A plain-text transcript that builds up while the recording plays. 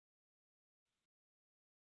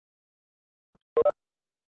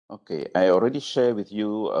Okay, I already shared with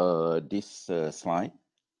you this slide,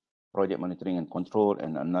 project monitoring and control,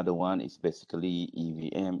 and another one is basically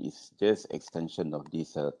EVM is just extension of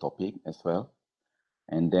this topic as well.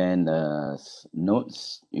 And then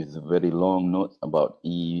notes is a very long note about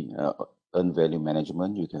earned value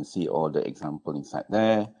management. You can see all the example inside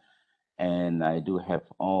there. And I do have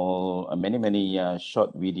all many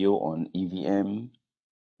short video on EVM.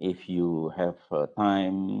 If you have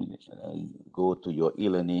time, go to your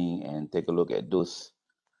e-learning and take a look at those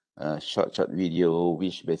short video,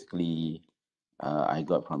 which basically I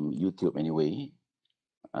got from YouTube anyway.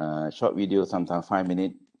 Short video, sometimes 5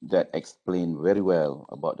 minutes, that explain very well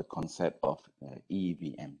about the concept of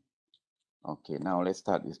EVM. Okay, now let's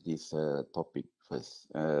start with this topic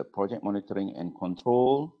first. Project monitoring and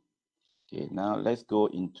control. Okay, now let's go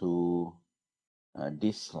into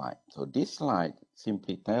this slide. So this slide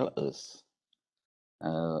simply tells us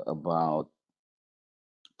about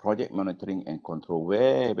project monitoring and control,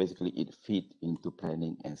 where basically it fits into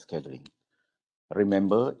planning and scheduling.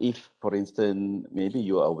 Remember, if, for instance, maybe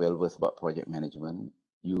you are well versed about project management,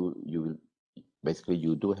 you will basically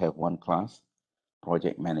you do have one class,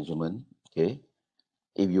 project management. Okay,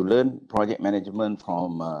 if you learn project management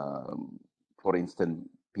from, for instance,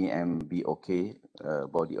 PMBOK,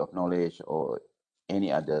 body of knowledge, or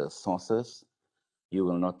any other sources, you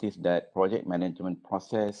will notice that project management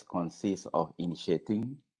process consists of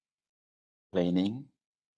initiating, planning,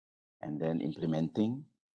 and then implementing,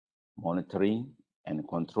 monitoring and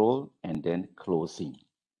control, and then closing.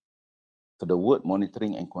 So the word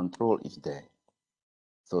monitoring and control is there.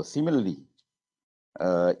 So similarly,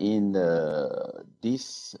 in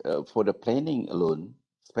this, for the planning alone,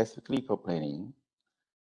 specifically for planning,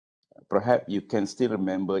 perhaps you can still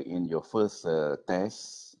remember in your first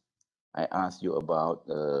test, I asked you about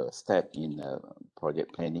step in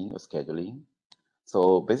project planning or scheduling.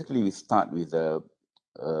 So basically, we start with the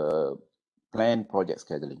plan project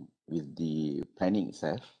scheduling with the planning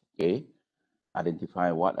itself. Okay,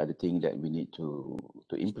 identify what are the things that we need to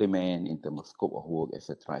implement in terms of scope of work,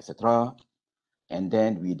 etc., etc. And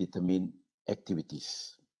then we determine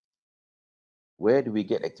activities. Where do we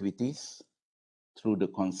get activities? Through the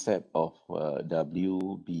concept of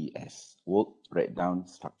WBS, work breakdown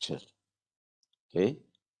structure. Okay,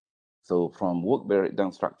 so from work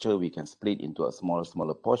breakdown structure, we can split into a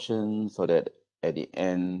smaller portion so that at the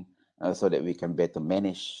end, so that we can better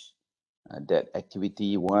manage that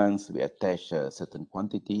activity once we attach certain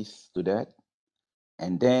quantities to that.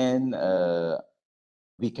 And then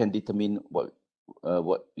we can determine what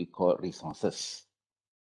we call resources.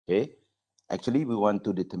 Okay, actually we want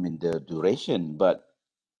to determine the duration, but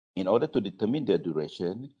in order to determine the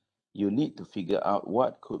duration, you need to figure out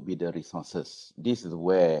what could be the resources. This is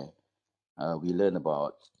where we learn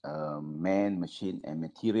about man, machine, and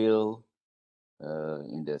material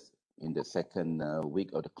in the second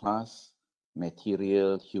week of the class.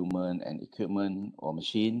 Material, human, and equipment or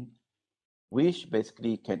machine, which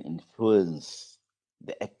basically can influence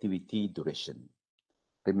the activity duration.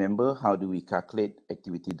 Remember, how do we calculate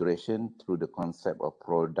activity duration? Through the concept of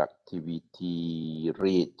productivity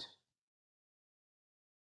rate.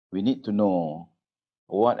 We need to know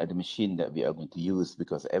what are the machine that we are going to use,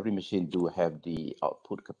 because every machine do have the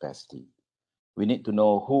output capacity. We need to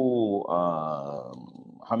know who,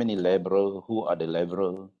 how many laborer, who are the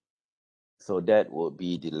laborer. So that will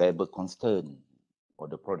be the labor constant or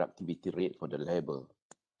the productivity rate for the labor.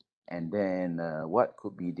 And then what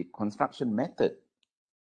could be the construction method?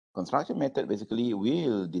 Construction method basically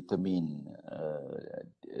will determine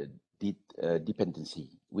dependency,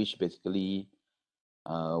 which basically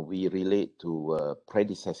we relate to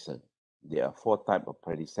predecessor. There are 4 types of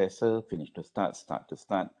predecessor: finish to start, start to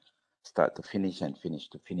start, start to finish, and finish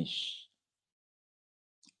to finish.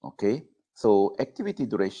 Okay, so activity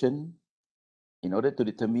duration, in order to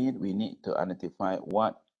determine, we need to identify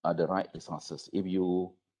what are the right resources. If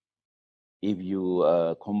you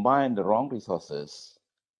combine the wrong resources,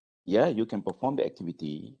 yeah, you can perform the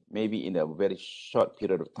activity maybe in a very short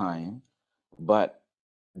period of time, but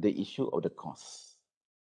the issue of the cost.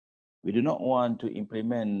 We do not want to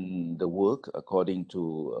implement the work according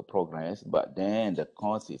to progress, but then the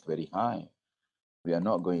cost is very high. We are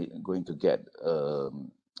not going to get a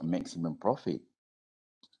maximum profit.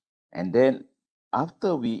 And then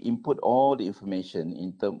after we input all the information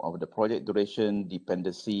in terms of the project duration,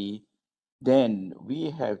 dependency, then we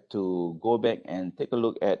have to go back and take a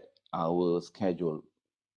look at our schedule,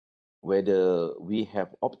 whether we have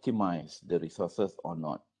optimized the resources or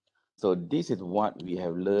not. So this is what we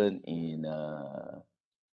have learned in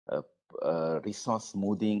resource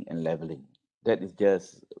smoothing and leveling. That is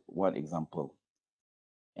just one example.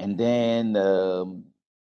 And then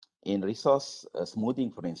in resource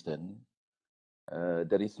smoothing, for instance,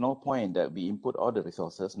 there is no point that we input all the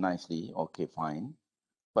resources nicely, okay, fine.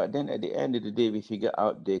 But then at the end of the day, we figure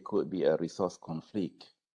out there could be a resource conflict,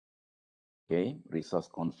 okay? Resource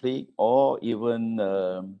conflict, or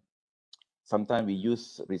even sometimes we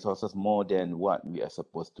use resources more than what we are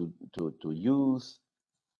supposed to use,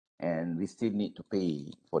 and we still need to pay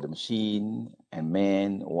for the machine and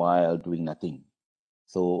man while doing nothing.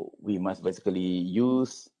 So we must basically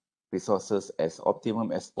use resources as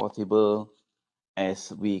optimum as possible,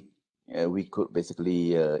 as we could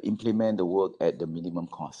basically implement the work at the minimum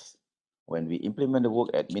cost. When we implement the work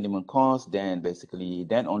at minimum cost, then basically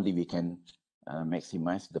then only we can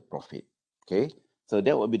maximize the profit. Okay, so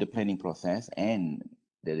that will be the planning process. And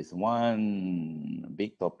there is one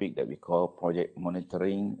big topic that we call project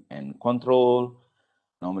monitoring and control.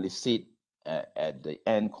 Normally sit at the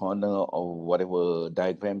end corner of whatever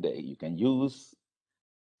diagram that you can use.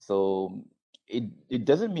 So it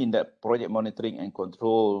doesn't mean that project monitoring and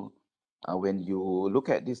control, when you look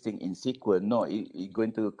at this thing in sequence, no, it's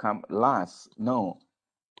going to come last. No,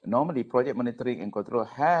 normally project monitoring and control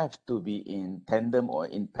have to be in tandem or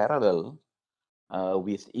in parallel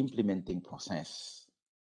with implementing process.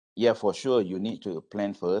 Yeah, for sure, you need to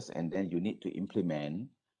plan first and then you need to implement.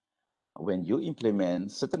 When you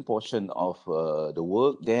implement certain portion of the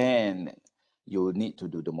work, then you need to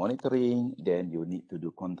do the monitoring, then you need to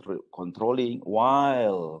do controlling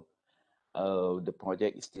while the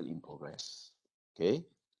project is still in progress. Okay,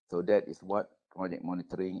 so that is what project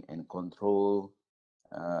monitoring and control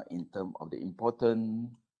in terms of the important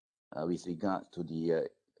with regard to the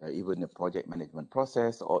even the project management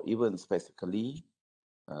process, or even specifically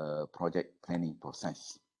project planning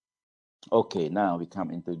process. Okay, now we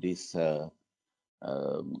come into this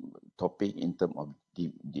topic in terms of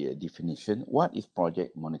the definition. What is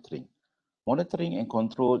project monitoring? Monitoring and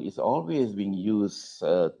control is always being used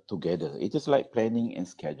together. It is like planning and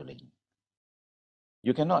scheduling.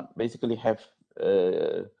 You cannot basically have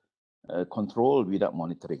control without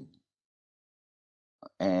monitoring,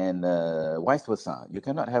 and vice versa. You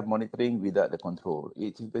cannot have monitoring without the control.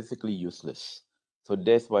 It is basically useless. So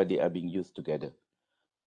that's why they are being used together.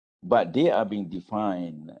 But they are being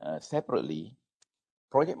defined separately.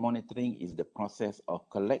 Project monitoring is the process of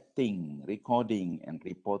collecting, recording, and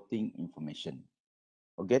reporting information,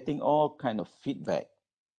 or getting all kind of feedback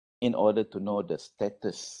in order to know the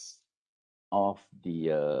status of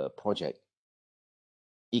the project.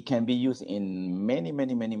 It can be used in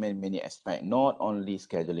many aspects, not only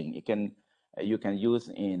scheduling. You can use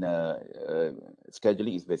in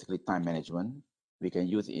scheduling is basically time management. We can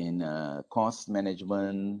use in cost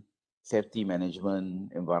management, safety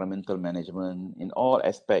management, environmental management, in all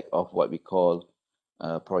aspects of what we call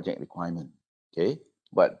project requirement. Okay,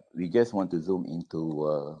 but we just want to zoom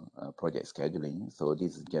into project scheduling. So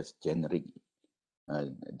this is just generic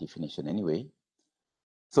definition anyway.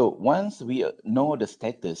 So once we know the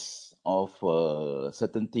status of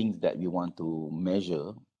certain things that we want to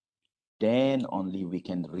measure, then only we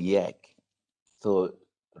can react. So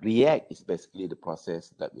react is basically the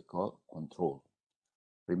process that we call control.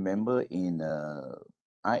 Remember in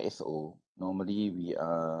ISO, normally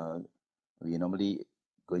we normally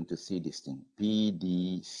going to see this thing,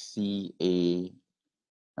 PDCA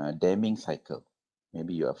Deming cycle.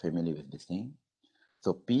 Maybe you are familiar with this thing.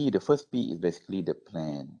 So P, the first P is basically the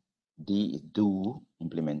plan. D is do,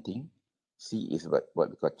 implementing. C is what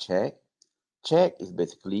we call check. Check is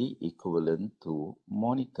basically equivalent to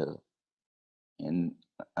monitor. In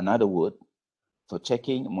another word, so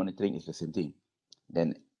checking, monitoring is the same thing.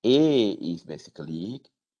 Then A is basically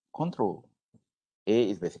control. A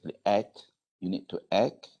is basically act. You need to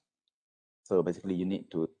act. So basically you need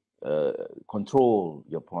to control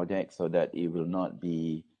your project so that it will not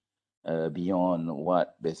be beyond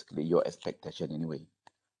what basically your expectation anyway.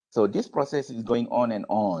 So this process is going on and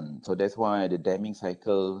on. So that's why the Deming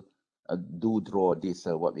cycle do draw this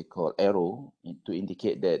what we call arrow to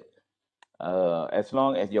indicate that as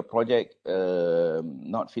long as your project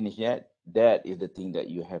not finished yet, that is the thing that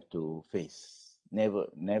you have to face.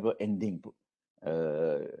 Never ending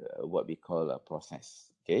what we call a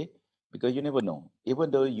process. Okay, because you never know.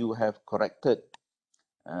 Even though you have corrected,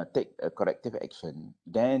 take a corrective action,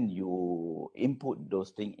 then you input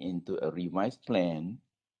those things into a revised plan.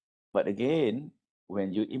 But again,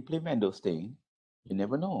 when you implement those things, you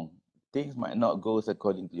never know. Things might not go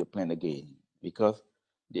according to your plan again, because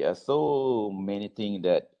there are so many things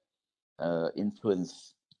that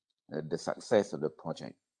influence the success of the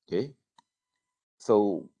project. Okay,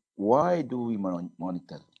 so why do we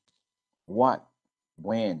monitor? What,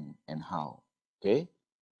 when, and how? Okay,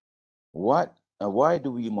 Why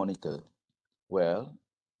do we monitor? Well,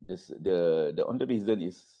 the only reason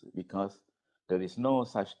is because there is no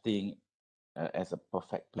such thing as a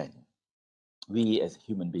perfect plan. We as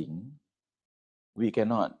human beings, we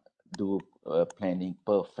cannot do planning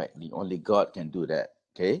perfectly. Only God can do that.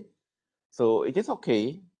 Okay, so it is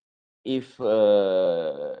okay if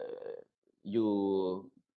you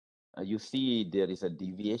see there is a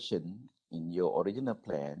deviation in your original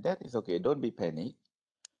plan. That is okay. Don't be panic.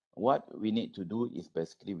 What we need to do is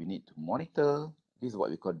basically we need to monitor. This is what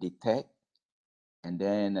we call detect. And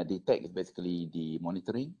then detect is basically the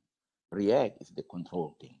monitoring. React is the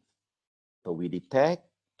control thing. So we detect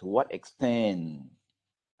to what extent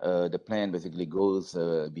the plan basically goes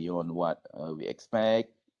beyond what we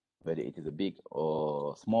expect, whether it is a big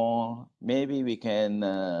or small. Maybe we can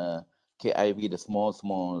KIV the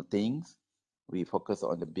small things. We focus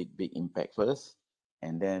on the big impact first,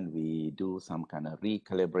 and then we do some kind of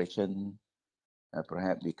recalibration.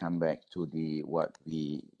 Perhaps we come back to the what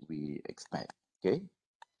we expect. Okay.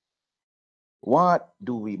 What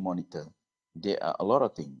do we monitor? There are a lot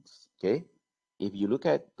of things. Okay. If you look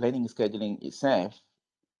at planning scheduling itself,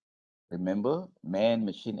 remember, man,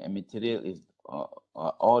 machine, and material is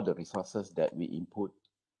all the resources that we input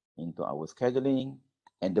into our scheduling,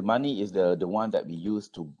 and the money is the one that we use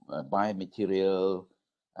to buy material,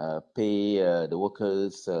 pay the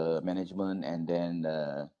workers, management, and then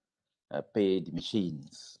pay the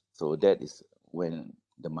machines. So that is when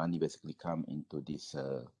the money basically come into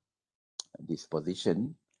this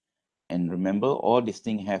position. And remember, all these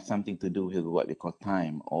things have something to do with what we call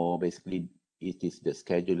time, or basically it is the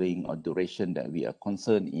scheduling or duration that we are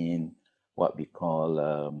concerned in what we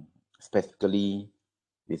call specifically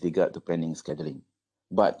with regard to planning scheduling.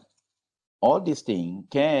 But all these things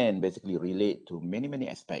can basically relate to many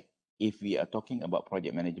aspects. If we are talking about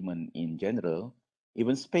project management in general,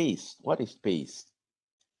 even space, what is space?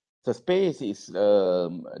 So space is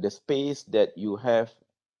the space that you have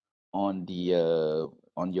on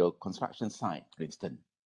your construction site, for instance.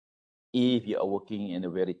 If you are working in a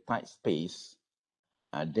very tight space,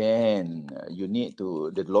 then you need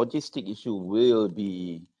to, the logistic issue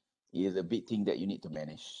is a big thing that you need to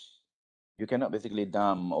manage. You cannot basically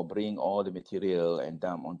dump or bring all the material and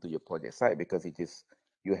dump onto your project site because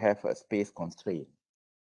you have a space constraint.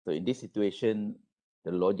 So in this situation,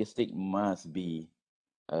 the logistic must be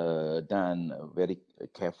done very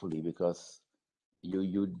carefully because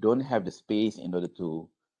you don't have the space in order to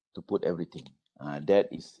put everything. That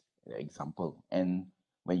is the example. And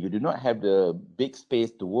when you do not have the big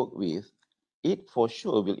space to work with, it for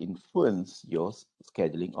sure will influence your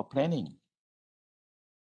scheduling or planning.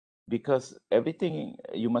 Because everything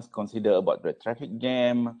you must consider about the traffic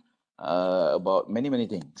jam, about many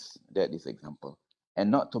things. That is example.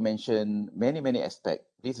 And not to mention many aspects.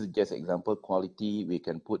 This is just example. Quality we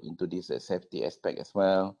can put into this safety aspect as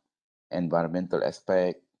well, environmental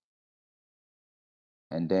aspect.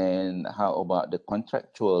 And then how about the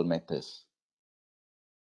contractual matters?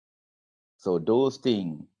 So those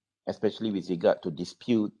things, especially with regard to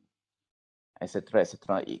dispute, etc.,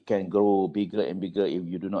 it can grow bigger and bigger if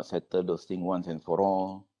you do not settle those things once and for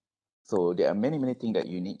all. So there are many things that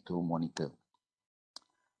you need to monitor.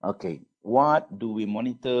 Okay, what do we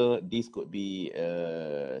monitor? This could be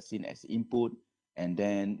seen as input, and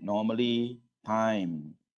then normally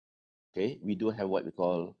time. Okay, we do have what we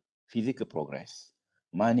call physical progress,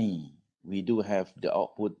 money. We do have the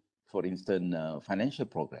output, for instance, financial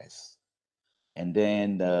progress, and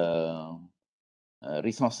then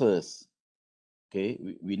resources. Okay,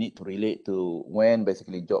 we need to relate to when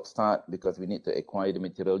basically jobs start because we need to acquire the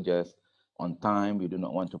material just on time. We do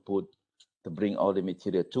not want to bring all the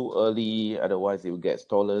material too early, otherwise it will get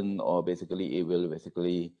stolen or basically it will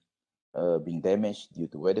basically being damaged due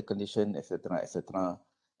to weather condition, etc.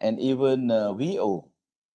 And even VO,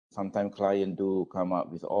 sometimes client do come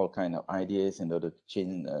up with all kind of ideas in order to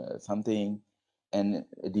change something, and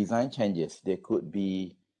design changes. There could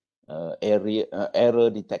be error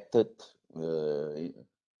detected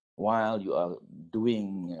while you are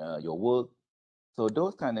doing your work. So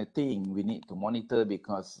those kind of things we need to monitor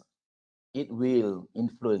because it will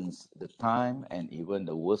influence the time, and even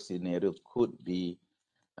the worst scenario could be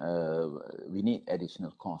we need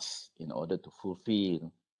additional costs in order to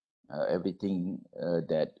fulfill everything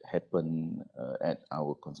that happened at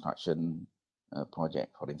our construction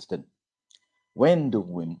project, for instance. When do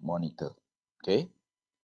we monitor? Okay,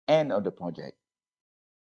 end of the project.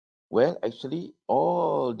 Well, actually,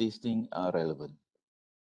 all these things are relevant.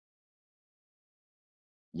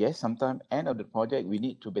 Yes, sometimes end of the project, we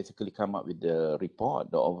need to basically come up with the report,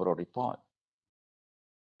 the overall report.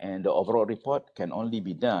 And the overall report can only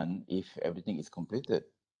be done if everything is completed.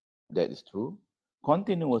 That is true.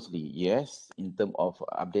 Continuously, yes, in terms of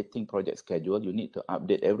updating project schedule, you need to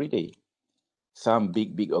update every day. Some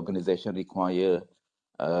big organization require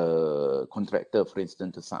a contractor, for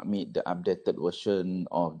instance, to submit the updated version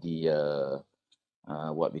of the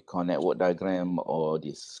what we call network diagram or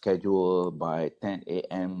the schedule by 10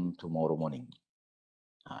 a.m. tomorrow morning.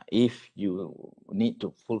 If you need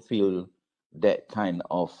to fulfill that kind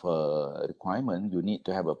of requirement, you need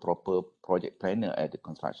to have a proper project planner at the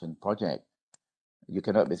construction project. You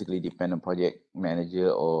cannot basically depend on project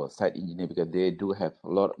manager or site engineer because they do have a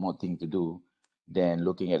lot more things to do than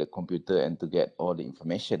looking at a computer and to get all the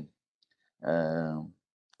information.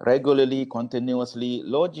 Regularly, continuously,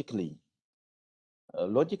 logically.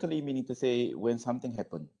 Logically meaning to say when something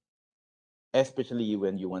happens, especially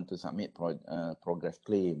when you want to submit progress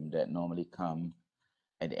claim that normally come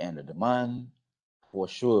at the end of the month. For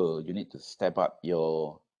sure, you need to step up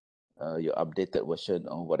your updated version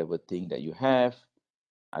of whatever thing that you have.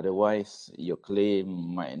 Otherwise, your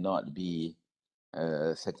claim might not be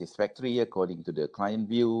satisfactory according to the client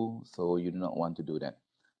view. So you do not want to do that.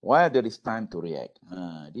 While there is time to react,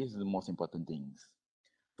 this is the most important things.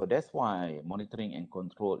 So that's why monitoring and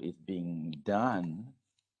control is being done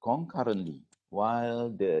concurrently while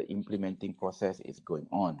the implementing process is going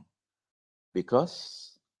on,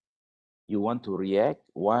 because you want to react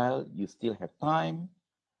while you still have time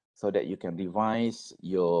so that you can revise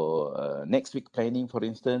your next week planning, for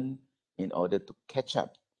instance, in order to catch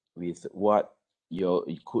up with what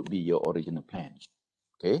it could be your original plan.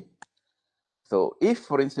 Okay. So if,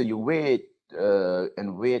 for instance, you wait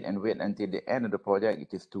and wait until the end of the project,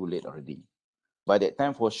 it is too late already. By that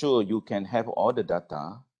time, for sure, you can have all the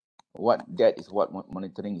data. That is what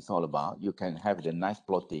monitoring is all about. You can have the nice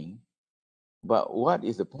plotting. But what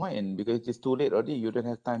is the point? Because it's too late already. You don't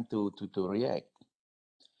have time to react.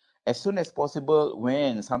 As soon as possible,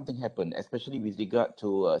 when something happens, especially with regard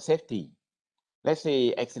to safety, let's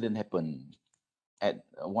say accident happened at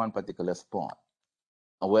one particular spot.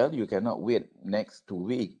 Well, you cannot wait next 2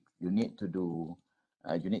 weeks. You need to do,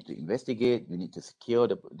 you need to investigate. You need to secure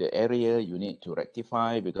the area. You need to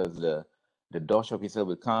rectify because the DOSH officer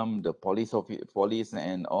will come, the police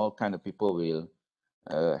and all kind of people will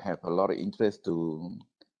have a lot of interest to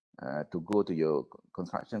go to your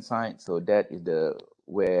construction site. So that is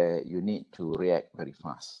where you need to react very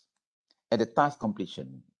fast. At the task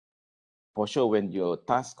completion, for sure, when your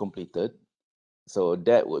task completed, so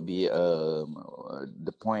that would be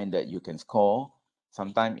the point that you can score.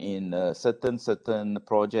 Sometime in a certain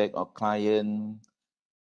project or client,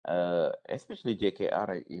 especially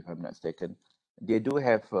JKR, if I'm not mistaken, they do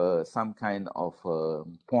have some kind of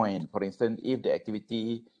point. For instance, if the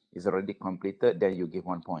activity is already completed, then you give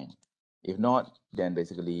 1 point. If not, then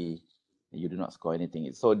basically you do not score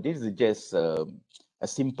anything. So this is just a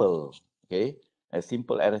simple, okay, a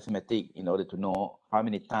simple arithmetic in order to know how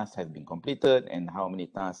many tasks have been completed and how many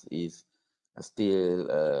tasks is still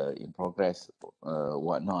in progress,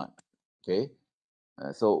 whatnot. Okay,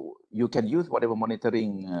 so you can use whatever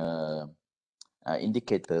monitoring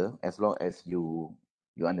indicator as long as you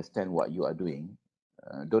understand what you are doing.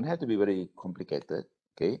 Don't have to be very complicated.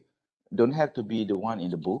 Okay, don't have to be the one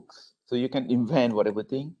in the books. So you can invent whatever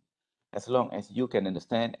thing as long as you can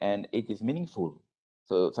understand and it is meaningful.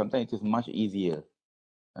 So sometimes it is much easier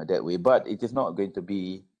that way, but it is not going to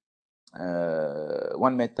be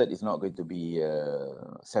one method is not going to be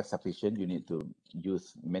self-sufficient. You need to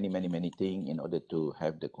use many things in order to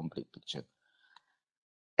have the complete picture.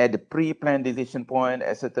 At the pre-planned decision point,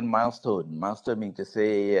 a certain milestone. Milestone means to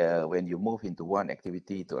say when you move into one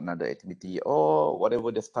activity to another activity or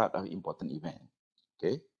whatever the start of important event.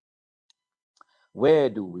 Okay. Where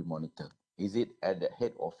do we monitor? Is it at the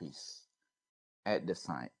head office, at the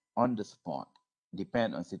site, on the spot?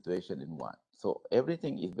 Depend on situation and what. So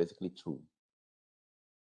everything is basically true.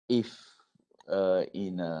 If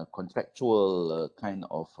in a contractual kind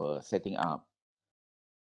of setting up,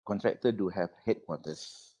 contractor do have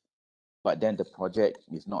headquarters, but then the project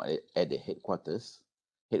is not at the headquarters.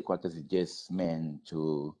 Headquarters is just meant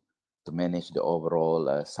to manage the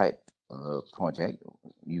overall site project.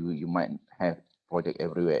 You might have project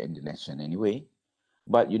everywhere in the nation anyway,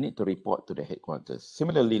 but you need to report to the headquarters.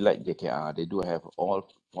 Similarly, like JKR, they do have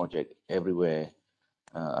all project everywhere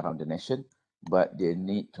around the nation, but they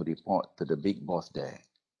need to report to the big boss there.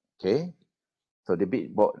 Okay, so the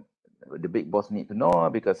big boss need to know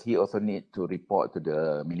because he also need to report to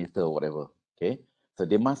the minister or whatever. Okay, so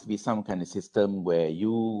there must be some kind of system where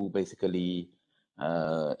you basically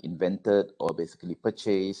invented or basically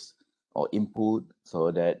purchased or input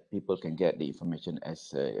so that people can get the information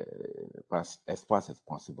as fast as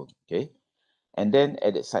possible. Okay, and then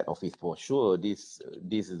at the side office, for sure, this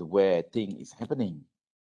is where thing is happening.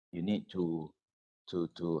 You need to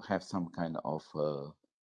have some kind of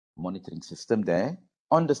monitoring system there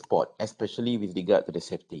on the spot, especially with regard to the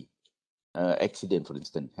safety. Accident, for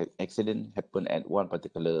instance, accident happen at one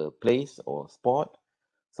particular place or spot,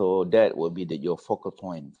 so that will be your focal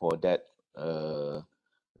point for that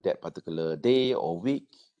that particular day or week.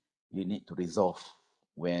 You need to resolve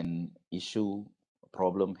when issue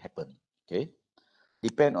problem happen. Okay,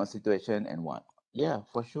 depend on situation and what. Yeah,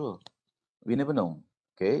 for sure. We never know.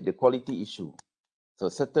 Okay, the quality issue. So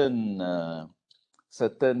certain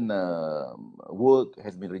work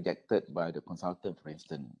has been rejected by the consultant, for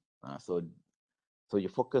instance. So you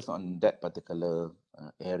focus on that particular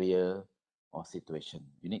area or situation.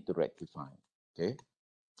 You need to rectify. Okay.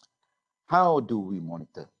 How do we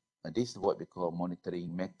monitor? This is what we call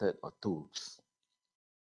monitoring method or tools.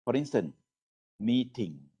 For instance,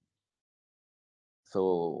 meeting.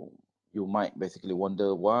 So you might basically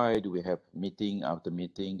wonder, why do we have meeting after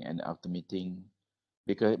meeting and after meeting?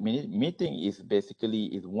 Because meeting is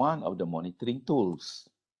basically one of the monitoring tools,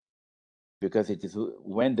 because it is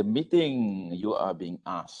when the meeting you are being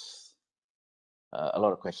asked a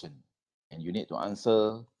lot of questions and you need to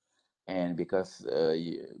answer. And because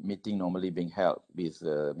meeting normally being held with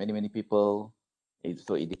many people,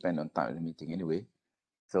 so it depends on time of the meeting anyway.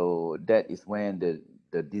 So that is when the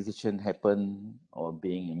decision happen or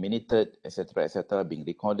being minuted, etc., being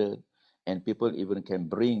recorded, and people even can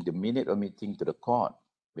bring the minute of meeting to the court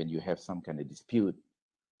when you have some kind of dispute.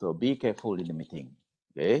 So be careful in the meeting.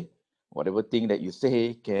 Okay, whatever thing that you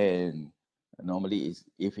say can normally is,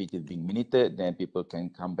 if it is being minuted, then people can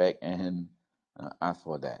come back and ask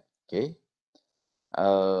for that. Okay.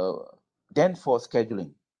 Then for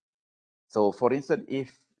scheduling. So for instance,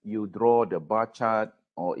 if you draw the bar chart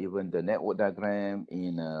or even the network diagram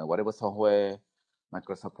in whatever software,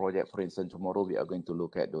 Microsoft project, for instance, tomorrow we are going to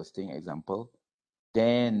look at those things example.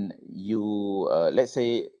 Then you, let's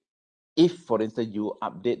say, if for instance, you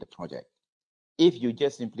update the project, if you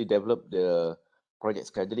just simply develop the project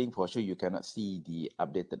scheduling, for sure you cannot see the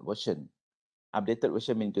updated version. Updated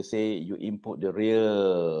version means to say you input the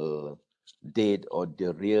real date or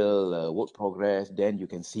the real work progress, then you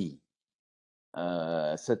can see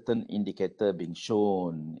certain indicator being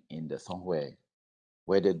shown in the software,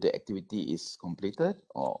 whether the activity is completed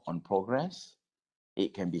or on progress.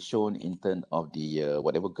 It can be shown in terms of the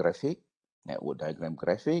whatever graphic, network diagram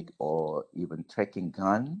graphic, or even tracking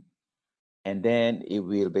gun. And then it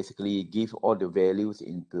will basically give all the values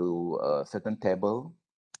into a certain table,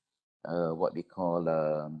 what we call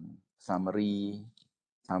summary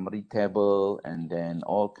table, and then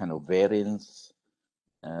all kind of variants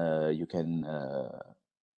you can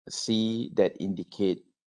see that indicate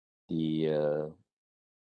the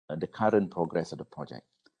current progress of the project.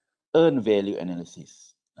 Earn value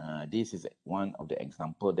analysis. This is one of the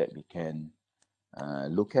example that we can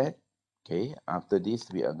look at. Okay, after this,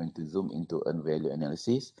 we are going to zoom into earn value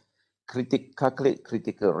analysis. Calculate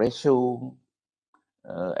critical ratio.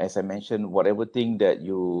 As I mentioned, whatever thing that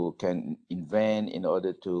you can invent in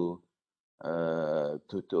order to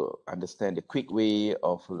understand the quick way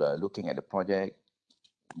of looking at the project,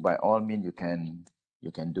 by all means you can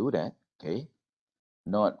do that. Okay,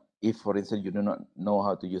 not if for instance you do not know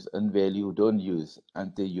how to use earn value, don't use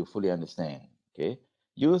until you fully understand. Okay,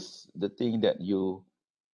 use the thing that you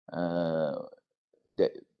that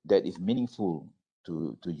is meaningful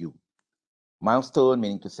to you. Milestone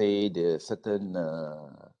meaning to say the certain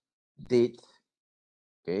date,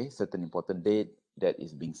 okay, certain important date that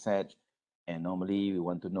is being set, and normally we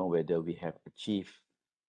want to know whether we have achieved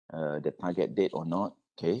the target date or not.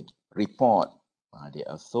 Okay, report. There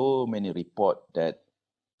are so many reports that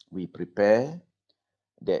we prepare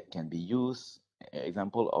that can be used.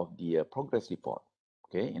 Example of the progress report.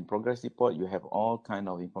 Okay, in progress report you have all kind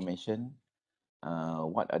of information.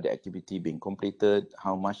 What are the activity being completed,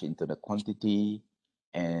 how much into the quantity,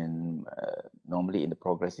 and normally in the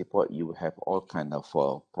progress report you have all kind of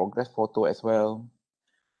progress photo as well.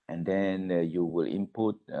 And then you will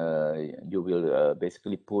input, you will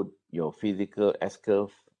basically put your physical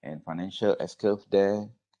S-curve and financial S-curve there,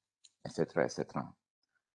 etc., etc.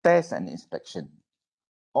 Test and inspection,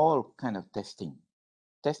 all kind of testing.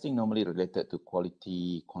 Testing normally related to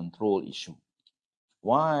quality control issue.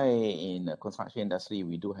 Why in the construction industry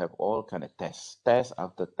we do have all kind of tests, test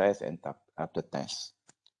after test and after test.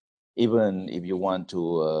 Even if you want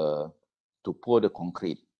to pour the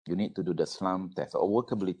concrete, you need to do the slump test or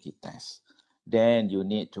workability test. Then you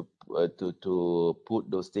need to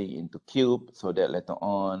put those things into cube so that later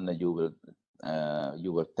on you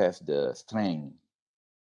will test the strength.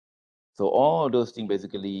 So all those things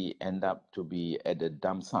basically end up to be at the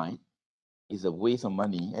dump site. It's a waste of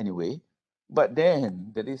money anyway. But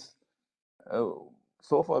then there is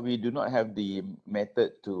so far we do not have the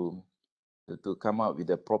method to come up with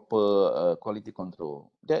a proper quality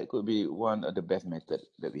control. That could be one of the best methods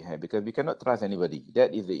that we have, because we cannot trust anybody.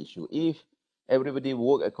 That is the issue. If everybody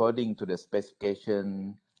work according to the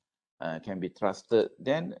specification, can be trusted,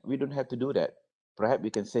 then we don't have to do that. Perhaps we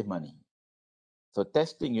can save money. So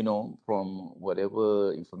testing, from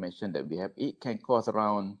whatever information that we have, it can cost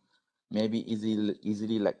around maybe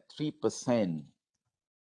easily like 3%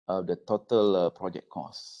 of the total project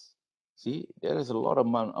cost. See, there is a lot of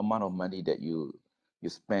amount of money that you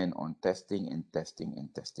spend on testing and testing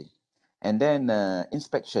and testing. And then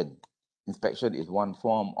inspection. Inspection is one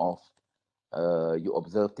form of you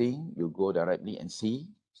observe things, you go directly and see,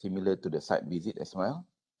 similar to the site visit as well.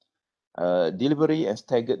 Delivery and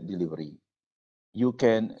staggered delivery.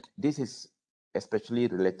 This is especially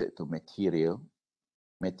related to material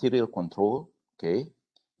control, okay?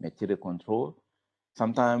 Material control.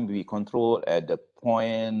 Sometimes we control at the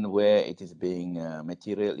point where it is being,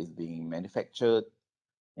 material is being manufactured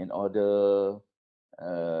in order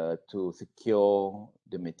to secure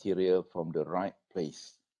the material from the right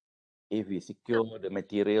place. If we secure the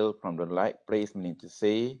material from the right place, meaning to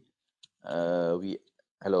say,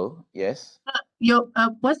 hello, yes?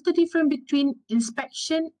 What's the difference between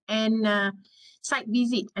inspection and site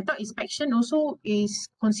visit? I thought inspection also is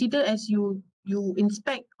considered as you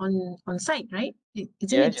inspect on site, right?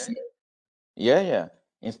 Isn't it? Yeah.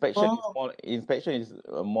 Inspection is Oh, more. Inspection is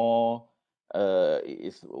more.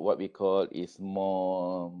 Is what we call is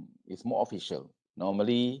more. Is more official.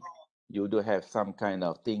 Normally, you do have some kind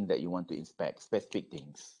of thing that you want to inspect, specific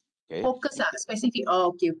things. Okay. focus specific.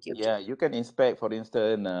 Oh, okay. Yeah, you can inspect, for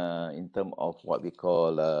instance, in terms of what we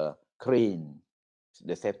call crane,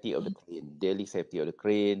 the safety of the crane, daily safety of the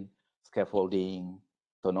crane, scaffolding.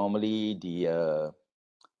 So normally the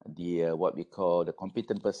what we call the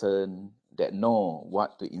competent person that know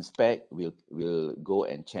what to inspect will go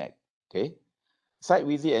and check. Okay, site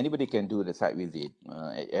visit, anybody can do the site visit,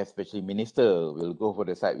 especially minister will go for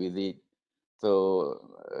the site visit. So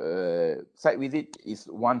site visit is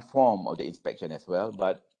one form of the inspection as well,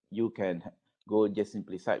 but you can go just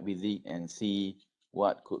simply site visit and see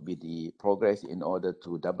what could be the progress in order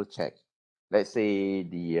to double check. Let's say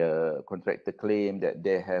the contractor claim that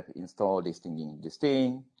they have installed this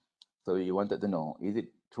thing. So you wanted to know, is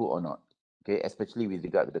it true or not? Okay, especially with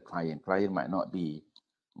regard to the client. Client might not be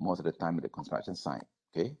most of the time at the construction site.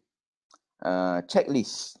 Okay,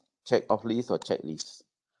 checklist, check off list or checklist.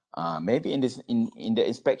 Maybe in the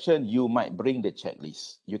inspection, you might bring the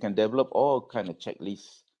checklist. You can develop all kind of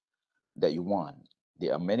checklists that you want.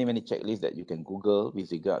 There are many checklists that you can Google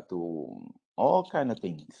with regard to all kind of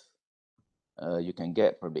things. You can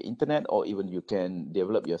get from the internet, or even you can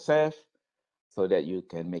develop yourself so that you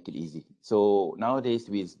can make it easy. So nowadays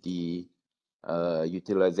with the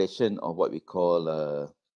utilization of what we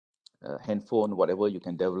call handphone, whatever you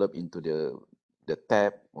can develop into the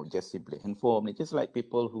tab or just simply handphone. It's just like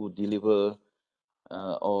people who deliver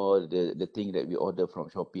or the thing that we order from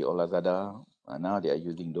Shopee or Lazada. Now they are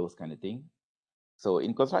using those kind of thing. So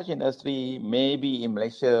in construction industry, maybe in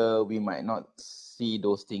Malaysia, we might not see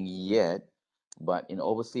those things yet, but in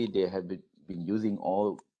overseas, they have been using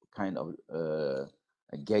all kind of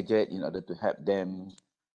gadget in order to help them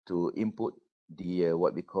to input the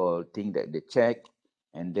what we call thing that they check,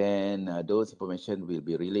 and then those information will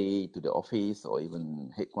be relayed to the office or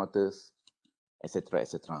even headquarters, etc.,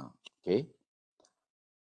 etc. Okay.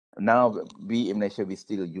 Now, we in Malaysia, we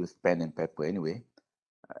still use pen and paper anyway.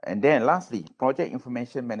 And then lastly, project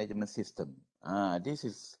information management system. This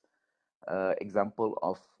is example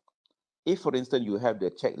of, if for instance you have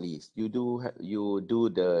the checklist, you do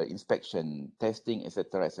the inspection, testing,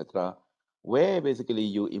 etc., etc., where basically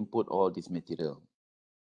you input all this material.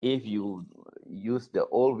 If you use the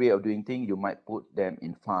old way of doing things, you might put them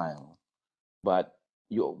in file. But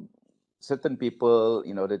certain people,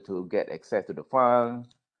 in order to get access to the file,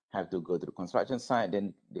 have to go to the construction site,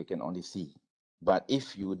 then they can only see. But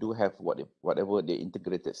if you do have whatever the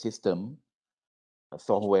integrated system,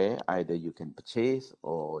 software, either you can purchase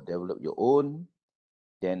or develop your own,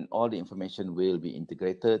 then all the information will be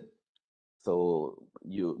integrated. So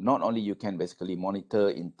you not only you can basically monitor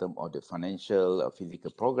in terms of the financial or physical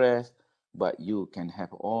progress, but you can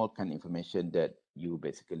have all kind of information that you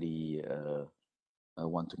basically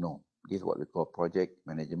want to know. This is what we call project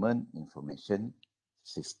management information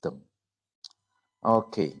system.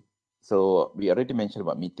 Okay, so we already mentioned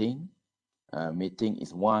about meeting. Meeting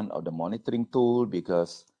is one of the monitoring tool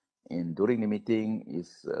because during the meeting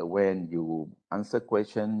is when you answer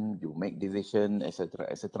question, you make decision, etc.,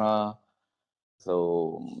 etc.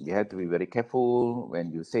 So you have to be very careful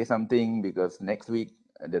when you say something because next week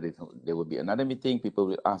there will be another meeting. People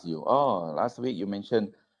will ask you, "Oh, last week you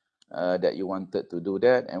mentioned that you wanted to do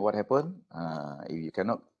that, and what happened?" If you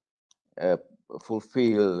cannot uh,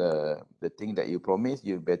 fulfill the thing that you promised,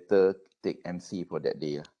 you better take MC for that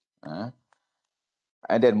day.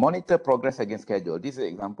 And then monitor progress against schedule. This is an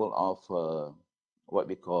example of what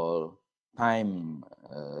we call time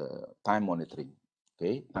monitoring.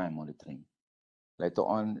 Okay, time monitoring. Later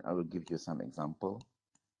on, I will give you some example.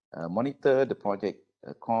 Monitor the project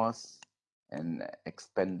cost and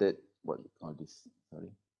expanded, what we call this,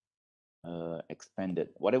 sorry, expanded.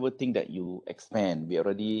 Whatever thing that you expand, we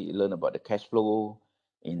already learned about the cash flow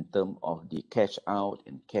in terms of the cash out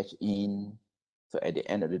and cash in. So at the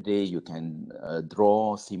end of the day, you can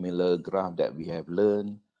draw similar graph that we have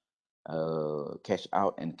learned, cash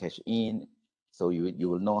out and cash in. So you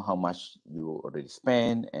will know how much you already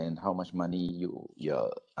spend and how much money you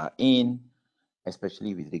are in,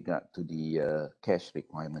 especially with regard to the cash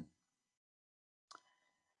requirement.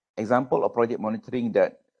 Example of project monitoring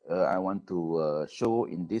that I want to show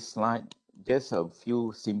in this slide, just a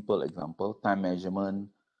few simple example: time measurement,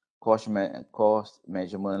 cost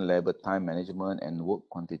measurement, labor time management, and work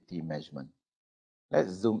quantity measurement.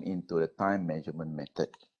 Let's zoom into the time measurement method.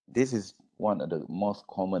 This is one of the most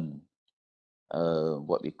common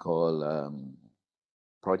what we call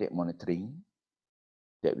project monitoring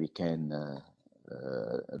that we can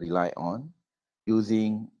rely on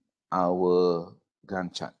using our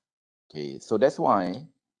Gantt chart. Okay, so that's why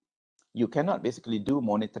you cannot basically do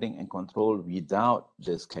monitoring and control without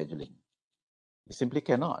the scheduling. You simply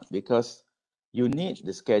cannot, because you need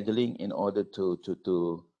the scheduling in order to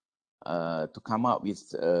come up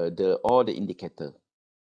with all the indicator.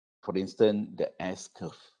 For instance, the S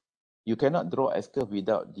curve. You cannot draw S curve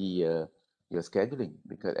without the your scheduling,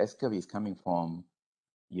 because S curve is coming from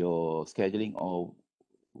your scheduling or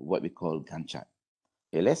what we call Gantt chart.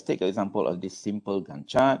 Okay, let's take an example of this simple Gantt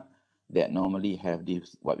chart that normally have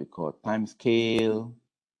this what we call time scale.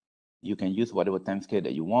 You can use whatever time scale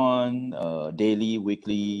that you want, daily,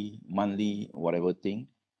 weekly, monthly, whatever thing.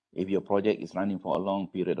 If your project is running for a long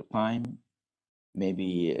period of time,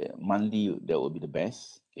 maybe monthly, that will be the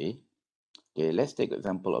best. Okay. Okay, let's take an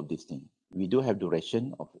example of this thing. We do have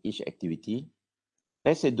duration of each activity.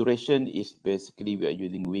 Let's say duration is basically we are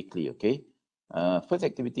using weekly, okay? First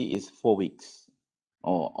activity is 4 weeks,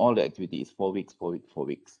 or all the activity is 4 weeks, 4 weeks, 4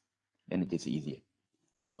 weeks. Then it is easier.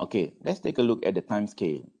 Okay, let's take a look at the time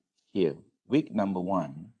scale here. Week number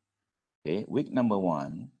 1, okay, week number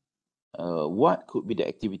 1, what could be the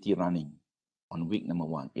activity running on week number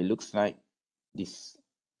 1? It looks like this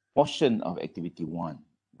portion of activity 1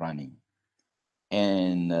 running.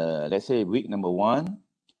 And let's say week number 1,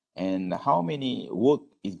 and how many work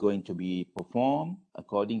is going to be performed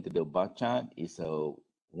according to the bar chart is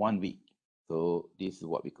 1 week. So this is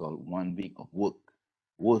what we call 1 week of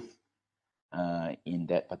worth in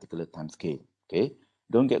that particular time scale. Okay,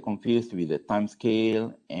 don't get confused with the time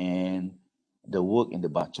scale and the work in the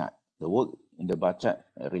bar chart. The work in the bar chart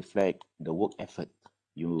reflect the work effort.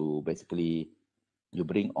 You basically you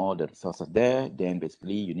bring all the resources there, then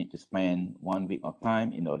basically you need to spend 1 week of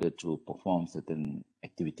time in order to perform certain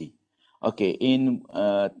activity. Okay, in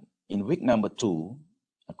week number 2,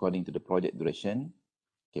 according to the project duration,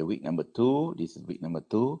 okay, week number 2, this is week number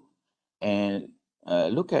 2, and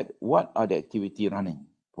look at what are the activity running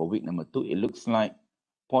for week number 2. It looks like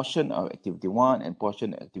portion of activity 1 and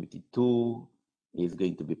portion of activity 2 is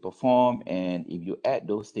going to be performed, and if you add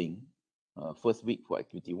those things, first week for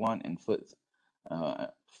activity 1 and first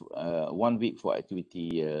 1 week for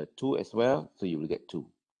activity 2 as well, so you will get 2.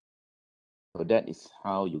 So that is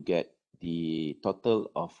how you get the total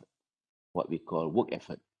of what we call work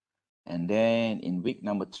effort. And then in week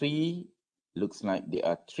number 3, looks like there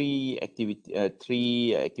are three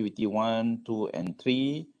activity 1, 2, and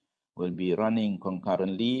 3 will be running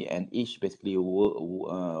concurrently, and each basically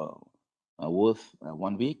worth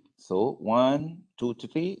 1 week. So 1, 2,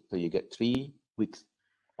 3, so you get 3 weeks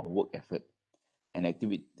of work effort. And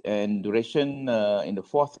activity and duration in the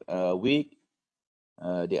 4th week,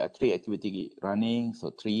 there are 3 activity running, so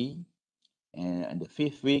 3. And the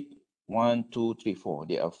 5th week, 1, 2, 3, 4.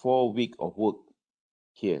 There are 4 weeks of work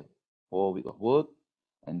here, 4 weeks of work.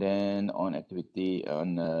 And then on activity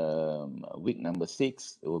on week number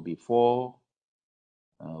 6, it will be 4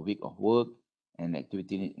 week of work. And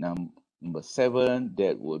activity number 7,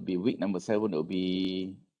 that would be week number 7 will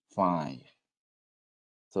be 5.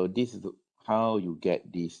 So this is how you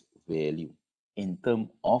get this value in terms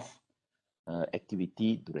of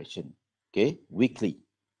activity duration, okay, weekly.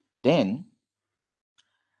 Then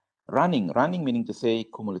running meaning to say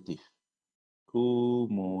cumulative,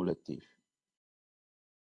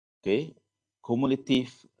 okay,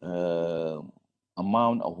 cumulative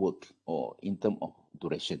amount of work or in terms of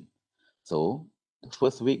duration. So the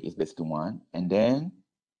first week is basically 1, and then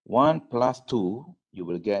 1 plus 2, you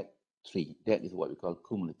will get 3. That is what we call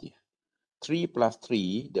cumulative. 3 plus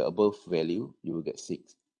 3, the above value, you will get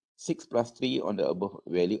 6. 6 plus 3 on the above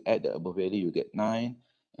value, add the above value, you get 9.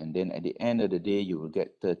 And then at the end of the day, you will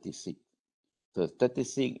get 36. So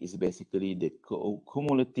 36 is basically the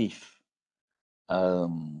cumulative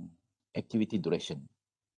activity duration.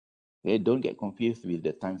 Okay, don't get confused with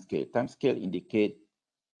the time scale. Time scale indicate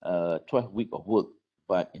 12 week of work,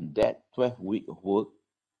 but in that 12 week of work,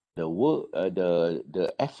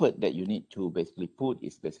 the effort that you need to basically put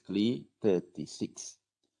is basically 36.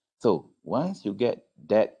 So once you get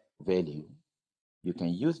that value, you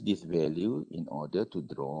can use this value in order to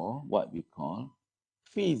draw what we call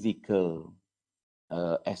physical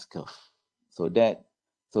S-curve. So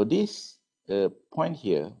this point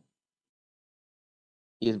here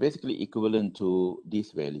is basically equivalent to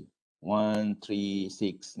this value, 1, 3,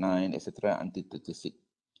 6, 9, etc. until 36.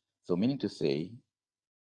 So meaning to say,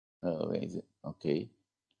 where is it? Okay.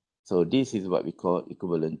 So this is what we call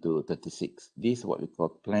equivalent to 36. This is what we call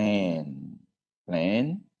plan.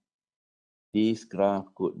 This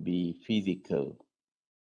graph could be physical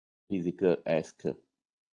S-curve.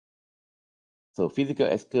 So physical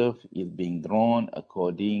S-curve is being drawn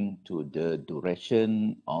according to the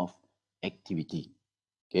duration of activity.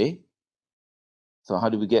 Okay. So how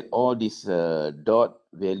do we get all this dot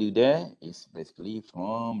value there? Is basically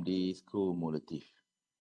from this cumulative.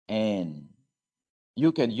 And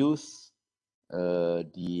you can use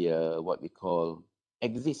what we call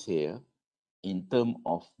axis here in terms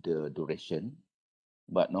of the duration.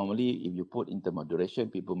 But normally, if you put in terms of duration,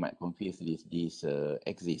 people might confuse this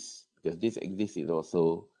axis, because this axis is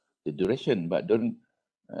also the duration. But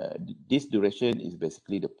this duration is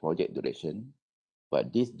basically the project duration,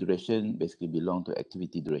 but this duration basically belongs to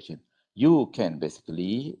activity duration. You can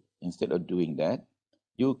basically, instead of doing that,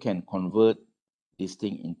 you can convert this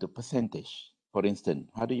thing into percentage. For instance,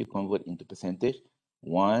 how do you convert into percentage?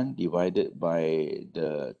 1 divided by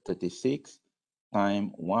the 36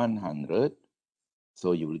 times 100.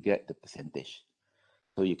 So you will get the percentage.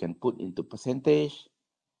 So you can put into percentage.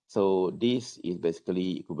 So this is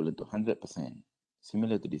basically equivalent to 100%,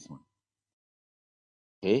 similar to this one.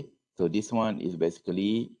 Okay, so this one is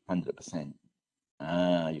basically 100%.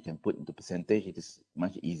 You can put into percentage, it is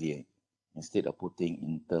much easier instead of putting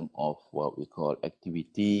in terms of what we call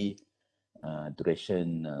activity,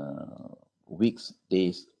 duration, weeks,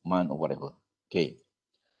 days, month, or whatever. Okay,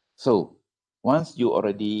 so once you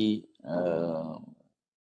already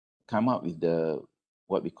come up with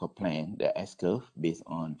what we call plan, the S-curve based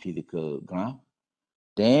on physical graph,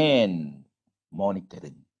 then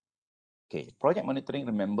monitoring. Okay, project monitoring,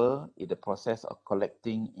 remember, is the process of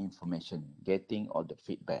collecting information, getting all the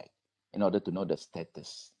feedback in order to know the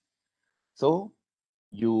status. So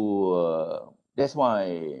that's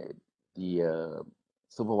why the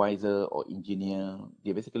supervisor or engineer,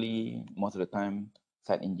 they basically, most of the time,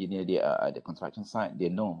 site engineer, they are at the construction site, they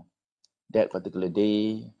know that particular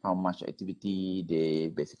day, how much activity they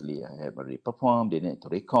basically have already performed, they need to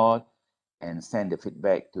record and send the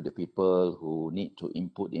feedback to the people who need to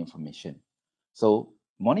input the information. So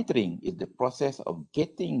monitoring is the process of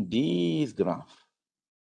getting this graph.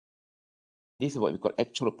 This is what we call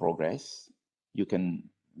actual progress. You can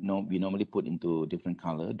be normally put into different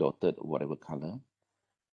color, dotted or whatever color.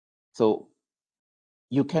 So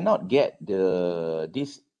you cannot get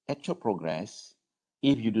this actual progress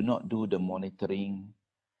if you do not do the monitoring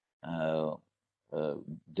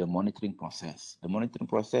process. The monitoring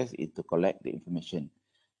process is to collect the information,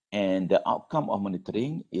 and the outcome of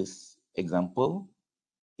monitoring is, example,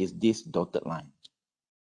 is this dotted line.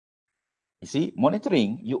 You see,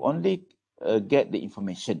 monitoring, you only get the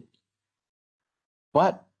information.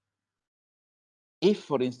 But if,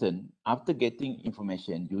 for instance, after getting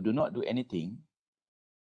information, you do not do anything,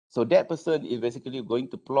 so that person is basically going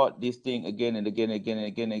to plot this thing again and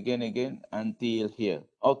again until here.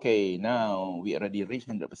 Okay, now we already reached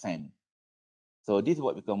 100%. So this is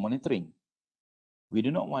what we call monitoring. We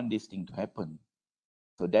do not want this thing to happen.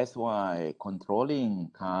 So that's why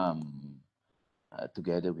controlling comes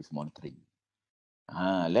together with monitoring.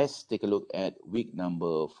 Let's take a look at week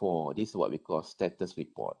number 4. This is what we call status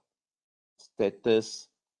report. status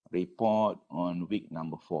report on week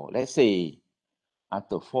number 4. Let's say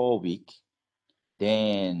after 4 weeks,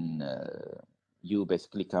 then you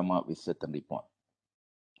basically come up with certain report.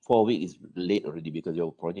 4 weeks is late already because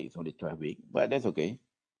your project is only 12 weeks, but that's okay.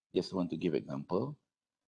 Just want to give example.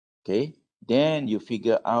 Okay, then you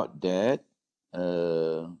figure out that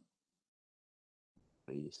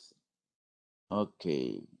please.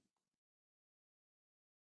 Okay.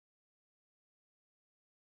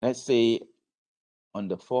 Let's say on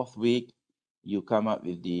the 4th week, you come up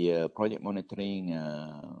with the project monitoring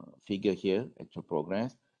figure here, actual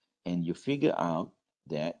progress, and you figure out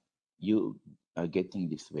that you are getting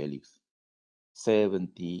these values,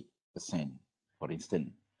 70%, for instance.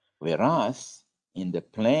 Whereas in the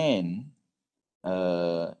plan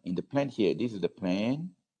here, this is the plan,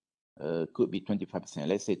 could be 25%,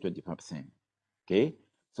 let's say 25%. Okay,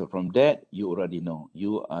 so from that, you already know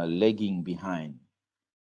you are lagging behind.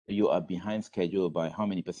 You are behind schedule by how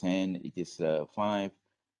many percent? It is 5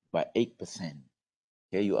 by 8%.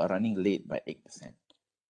 Okay, you are running late by 8%.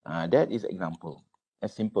 That is example,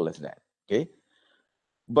 as simple as that. Okay,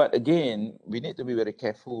 but again, we need to be very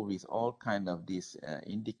careful with all kind of this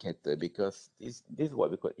indicator, because this is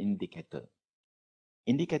what we call indicator.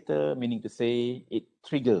 Indicator meaning to say it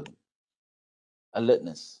trigger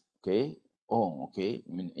alertness. Okay, oh, okay,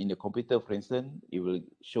 I mean, in the computer, for instance, it will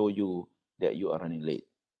show you that you are running late.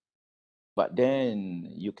 But then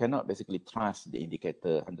you cannot basically trust the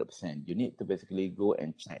indicator 100%. You need to basically go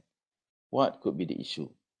and check what could be the issue.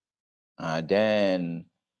 Then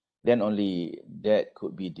only that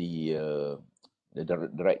could be the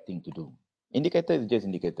right thing to do. Indicator is just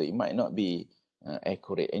indicator. It might not be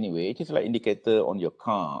accurate anyway. It is like indicator on your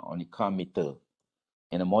car, on the car meter.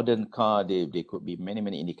 In a modern car, there could be many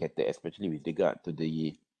indicators, especially with regard to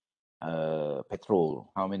the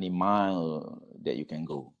petrol, how many miles that you can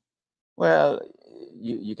go. Well,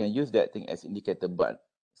 you can use that thing as indicator, but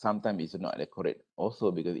sometimes it's not accurate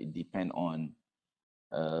also, because it depends on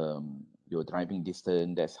your driving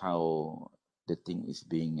distance. That's how the thing is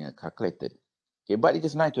being calculated. Okay, but it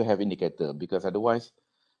is nice to have indicator, because otherwise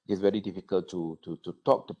it's very difficult to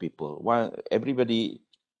talk to people. While everybody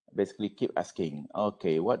basically keep asking,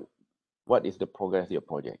 okay, what is the progress of your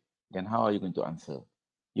project? Then how are you going to answer?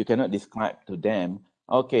 You cannot describe to them,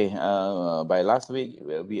 okay, by last week,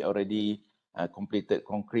 we already completed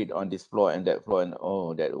concrete on this floor and that floor, and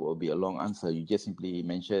oh, that will be a long answer. You just simply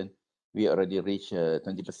mention, we already reached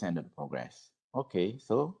 20% of the progress. Okay,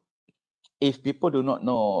 so if people do not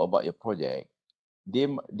know about your project, they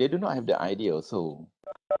do not have the idea also,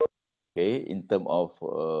 okay, in terms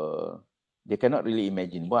of, they cannot really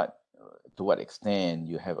imagine to what extent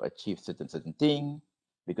you have achieved certain thing,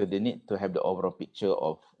 because they need to have the overall picture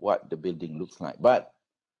of what the building looks like. But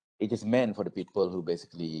it is meant for the people who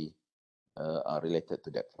basically are related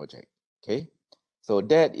to that project. Okay, so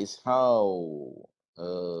that is how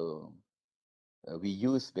we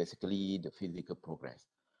use basically the physical progress.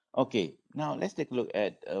 Okay, now let's take a look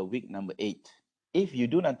at week number 8. If you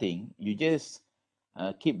do nothing, you just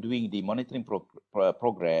keep doing the monitoring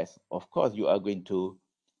progress, of course you are going to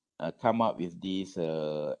come up with this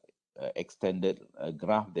extended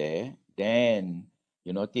graph there. Then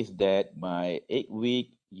you notice that by 8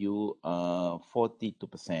 weeks, you are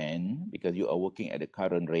 42%, because you are working at the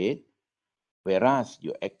current rate, whereas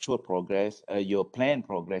your actual progress, your planned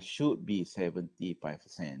progress should be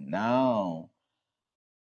 75%. Now,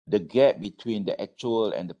 the gap between the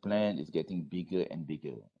actual and the plan is getting bigger and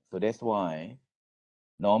bigger. So that's why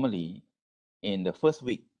normally in the first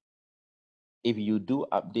week, if you do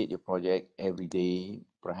update your project every day,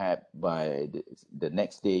 perhaps by the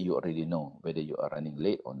next day, you already know whether you are running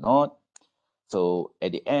late or not. So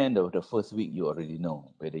at the end of the first week, you already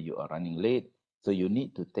know whether you are running late. So you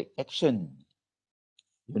need to take action.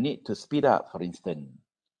 You need to speed up, for instance.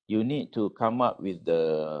 You need to come up with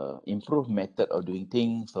the improved method of doing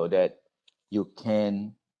things, so that you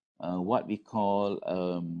can, what we call,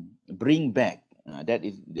 bring back. That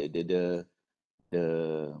is the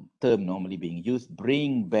term normally being used,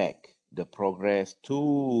 bring back the progress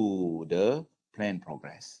to the planned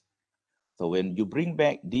progress. So when you bring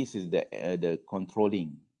back, this is the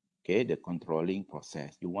controlling, okay, the controlling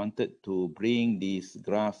process. You wanted to bring this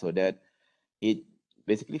graph so that it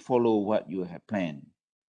basically follow what you have planned,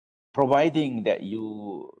 providing that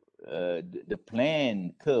the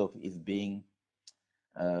plan curve is being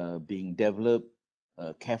developed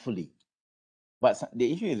carefully. But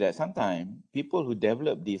the issue is that sometimes people who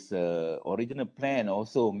develop this original plan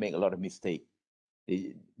also make a lot of mistakes,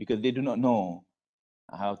 because they do not know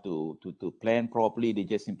how to plan properly. They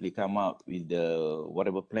just simply come up with the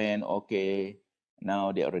whatever plan. Okay,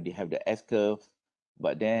 Now they already have the S-curve,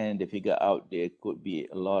 but then they figure out there could be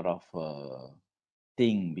a lot of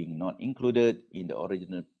thing being not included in the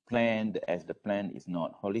original plan, as the plan is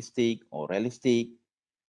not holistic or realistic.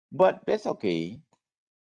 But that's okay.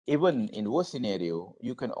 Even in worst scenario,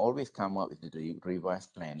 you can always come up with the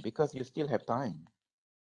revised plan because you still have time.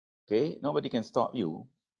 Okay, nobody can stop you.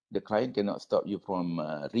 The client cannot stop you from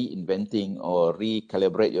reinventing or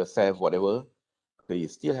recalibrate yourself, whatever. So you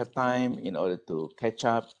still have time in order to catch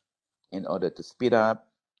up, in order to speed up,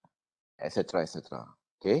 etc., etc.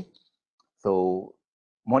 Okay, so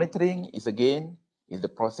monitoring is the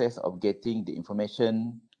process of getting the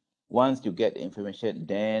information. Once you get the information,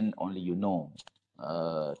 then only you know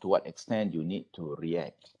to what extent you need to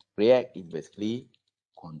react. React is basically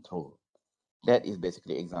control. That is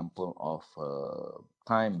basically example of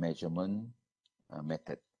time measurement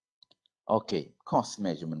method. Okay, cost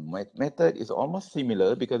measurement method is almost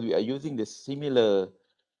similar because we are using the similar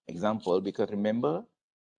example because remember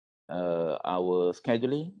our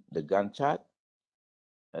scheduling, the Gantt chart,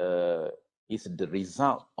 is the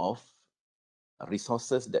result of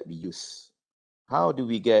resources that we use. How do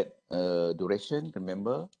we get duration?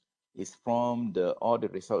 Remember, it's from all the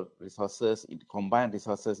resources, combined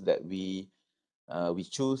resources that we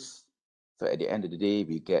choose. So at the end of the day,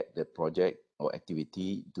 we get the project or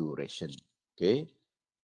activity duration. Okay,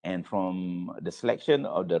 and from the selection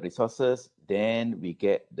of the resources, then we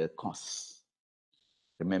get the cost.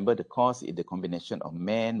 Remember, the cost is the combination of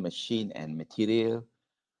man, machine, and material,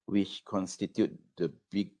 which constitute the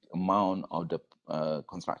big amount of the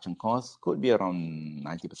construction cost, could be around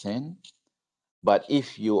 90%. But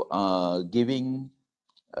if you are giving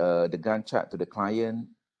the Gantt chart to the client,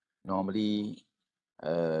 normally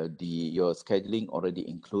your scheduling already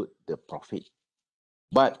include the profit.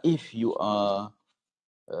 But if you are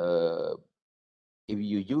if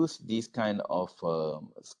you use this kind of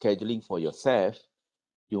scheduling for yourself,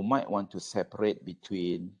 you might want to separate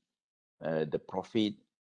between the profit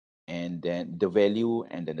and then the value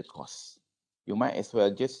and then the cost. You might as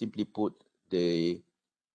well just simply put the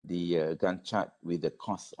Gantt chart with the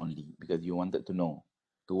cost only because you wanted to know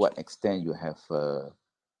to what extent you have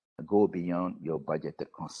go beyond your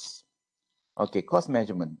budgeted costs. Okay, cost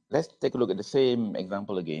measurement. Let's take a look at the same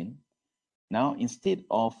example again. Now, instead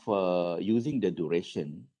of using the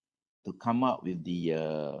duration to come up with the,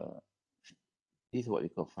 this is what we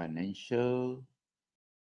call financial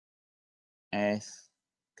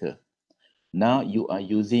S-curve. Now you are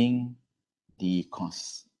using the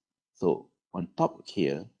cost. So on top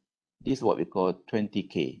here, this is what we call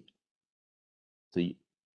 20K. So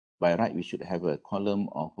by right, we should have a column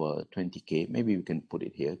of 20K. Maybe we can put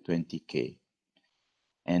it here, 20K.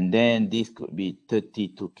 And then this could be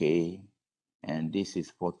 32K, and this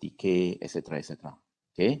is 40K, etc., etc.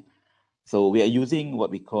 Okay, so we are using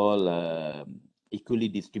what we call equally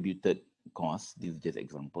distributed costs. This is just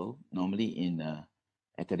example. Normally in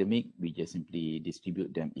academic, we just simply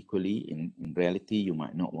distribute them equally. In reality, you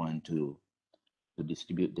might not want to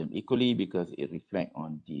distribute them equally because it reflects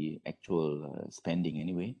on the actual spending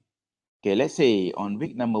anyway. Okay, let's say on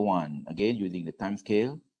week number 1, again using the time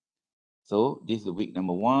scale. So this is week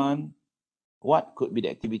number 1. What could be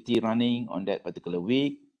the activity running on that particular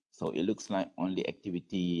week? So it looks like only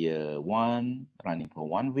activity 1 running for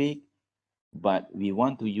 1 week, but we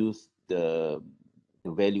want to use the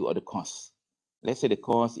value of the cost. Let's say the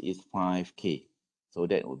cost is 5K. So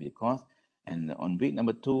that will be the cost. And on week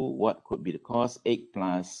number 2, what could be the cost? 8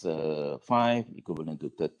 plus 5 equivalent to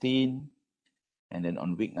 13. And then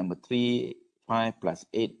on week number 3, 5 plus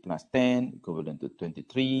 8 plus 10 equivalent to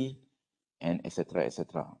 23. And etc.,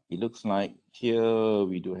 etc. It looks like here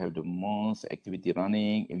we do have the most activity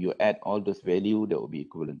running. If you add all those value, that will be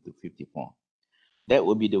equivalent to 54. That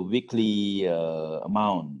will be the weekly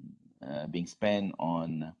amount being spent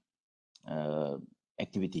on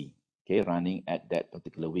activity, okay, running at that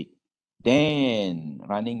particular week. Then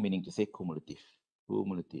running meaning to say cumulative.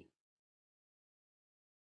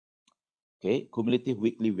 Okay, cumulative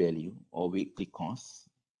weekly value or weekly cost.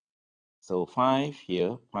 So 5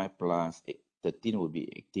 here, 5 plus 13 will be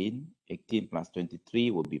 18. 18 plus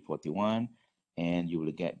 23 will be 41. And you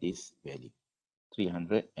will get this value,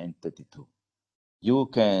 332. You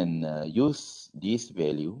can use this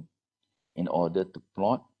value in order to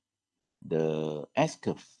plot the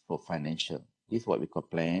S-curve for financial. This is what we call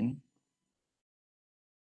plan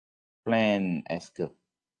S-curve.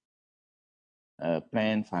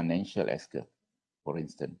 Plan financial S-curve, for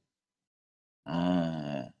instance.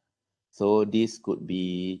 So this could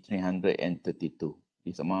be 332.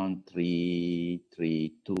 This amount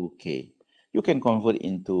 332K. You can convert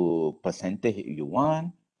into percentage if you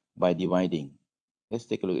want by dividing. Let's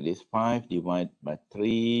take a look at this. 5 divided by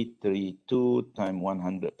 3, 32 times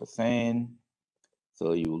 100%.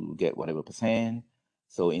 So you will get whatever percent.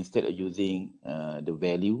 So instead of using the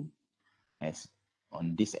value as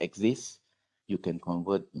on this axis, you can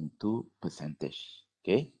convert into percentage.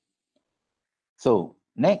 Okay. So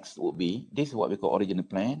next would be, this is what we call original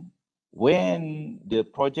plan. When the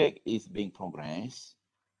project is being progressed,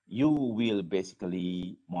 you will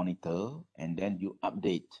basically monitor and then you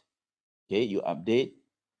update. Okay, you update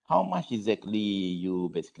how much exactly you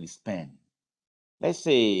basically spend. Let's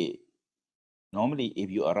say, normally if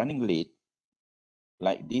you are running late,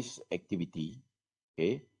 like this activity,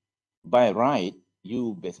 okay, by right,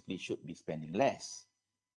 you basically should be spending less.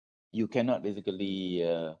 You cannot basically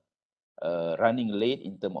running late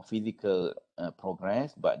in terms of physical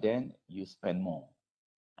progress, but then you spend more.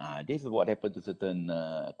 This is what happened to certain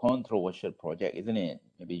controversial project, isn't it?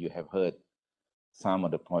 Maybe you have heard some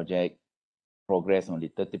of the project progress only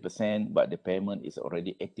 30%, but the payment is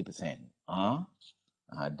already 80%.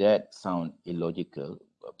 That sounds illogical.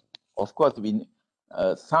 Of course,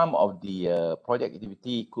 some of the project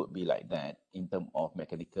activity could be like that in terms of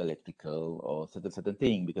mechanical, electrical, or certain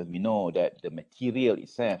thing, because we know that the material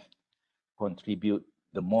itself contribute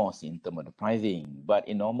the most in terms of the pricing. But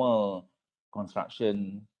in normal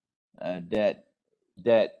construction, that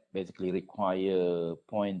basically require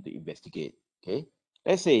point to investigate. Okay,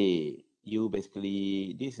 let's say you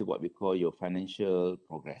basically, this is what we call your financial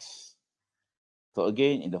progress. So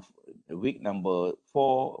again, in the week number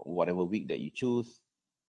 4, whatever week that you choose,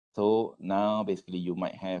 so now basically you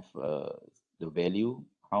might have the value,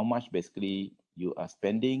 how much basically you are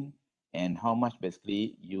spending and how much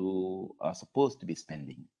basically you are supposed to be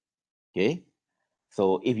spending. Okay,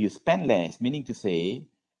 so if you spend less, meaning to say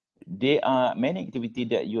there are many activities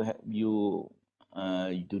that you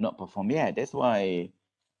do not perform yet. That's why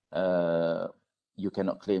you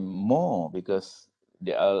cannot claim more, because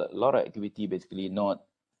there are a lot of activity basically not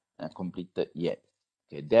completed yet.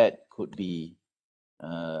 Okay, that could be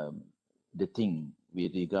the thing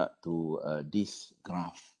with regard to this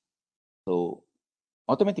graph. So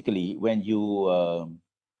automatically, when you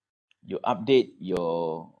update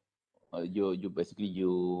your you basically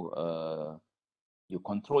you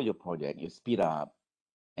control your project, you speed up,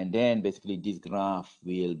 and then basically this graph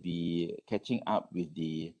will be catching up with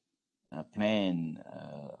the plan,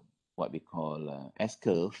 what we call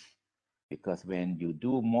S-curve, because when you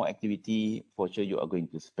do more activity, for sure you are going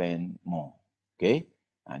to spend more. Okay,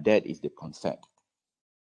 that is the concept.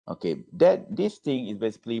 Okay, that this thing is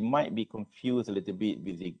basically might be confused a little bit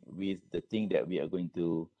with the thing that we are going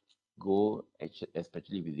to go,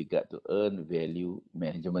 especially with regard to earn value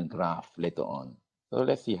management graph later on. So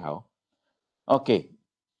let's see how. Okay,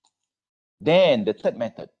 then the third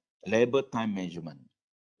method, labor time measurement.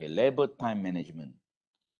 Okay, labor time management.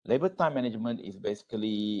 Labor time management is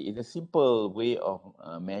basically a simple way of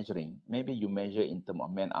measuring. Maybe you measure in terms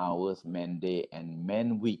of man hours, man day, and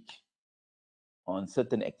man week on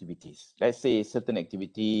certain activities. Let's say certain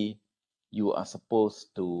activity you are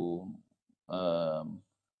supposed to,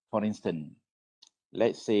 for instance,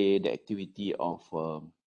 let's say the activity of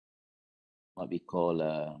what we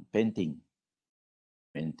call painting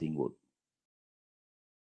work.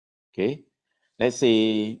 Okay, let's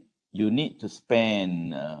say you need to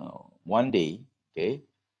spend 1 day, okay,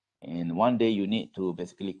 and 1 day you need to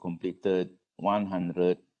basically completed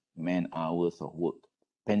 100 man hours of work,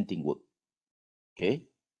 painting work. Okay,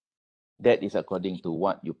 that is according to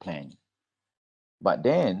what you plan. But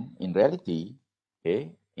then in reality,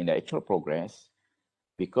 okay, in the actual progress,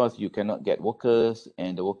 because you cannot get workers,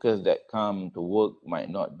 and the workers that come to work might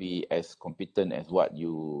not be as competent as what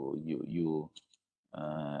you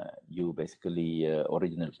basically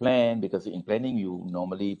original plan, because in planning you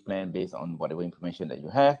normally plan based on whatever information that you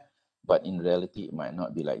have, but in reality it might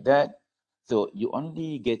not be like that. So you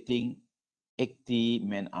only getting 80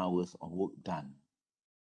 man hours of work done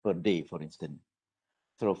per day, for instance.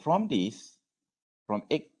 So from this, from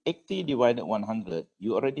 80 divided 100,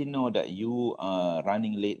 you already know that you are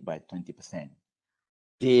running late by 20%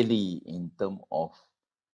 daily in terms of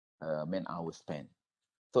man hours spent.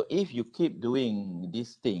 So if you keep doing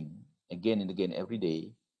this thing again and again every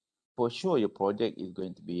day, for sure your project is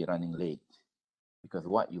going to be running late, because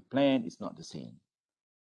what you plan is not the same.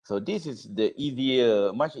 So this is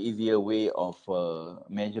the much easier way of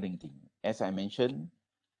measuring things. As I mentioned,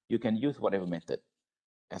 you can use whatever method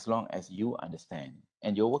as long as you understand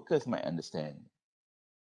and your workers might understand.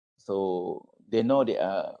 So they know they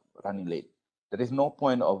are running late. There is no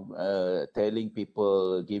point of telling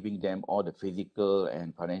people, giving them all the physical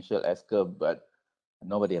and financial S-curve, but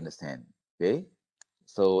nobody understand. Okay,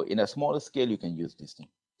 So in a smaller scale, you can use this thing.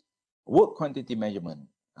 Work quantity measurement.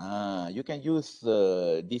 You can use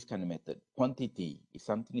this kind of method. Quantity is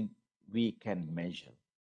something we can measure.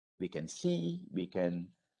 We can see, we can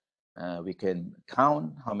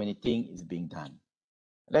count how many things is being done.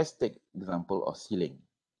 Let's take example of ceiling.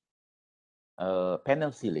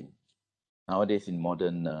 Panel ceiling. Nowadays in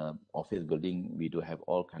modern office building, we do have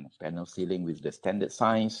all kind of panel ceiling with the standard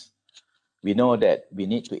size. We know that we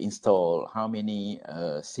need to install how many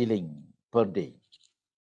ceiling per day.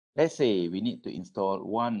 Let's say we need to install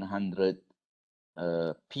 100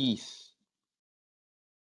 piece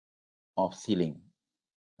of ceiling,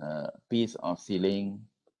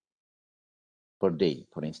 per day,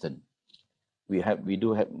 for instance.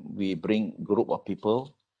 We bring group of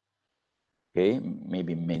people, okay,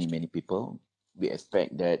 maybe many people. We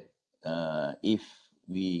expect that if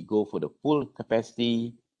we go for the full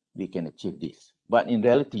capacity, we can achieve this. But in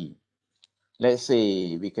reality, let's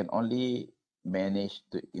say we can only manage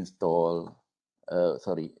to install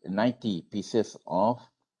 90 pieces of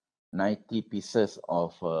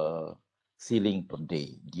ceiling per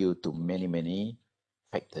day due to many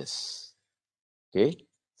factors. Okay,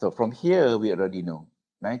 so from here we already know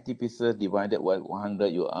 90 pieces divided by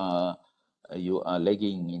 100, you are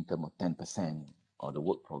lagging in terms of 10% of the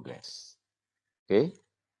work progress. Okay,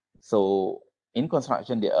 so in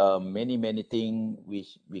construction there are many things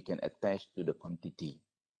which we can attach to the quantity.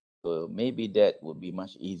 So maybe that would be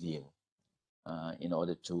much easier in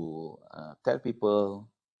order to tell people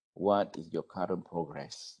what is your current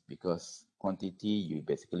progress, because quantity you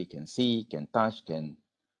basically can see, can touch, can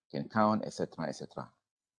count, etc.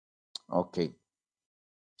 Okay,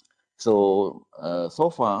 so so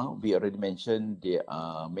far we already mentioned there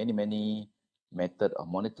are many method of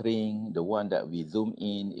monitoring. The one that we zoom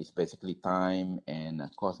in is basically time and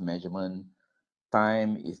cost measurement.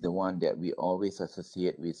 Time is the one that we always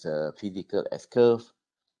associate with physical S-curve,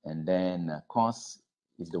 and then cost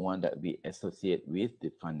is the one that we associate with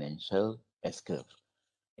the financial S-curve.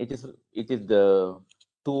 It is the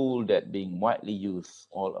tool that being widely used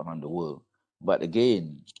all around the world. But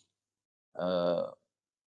again,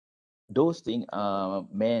 those things are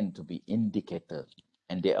meant to be indicators,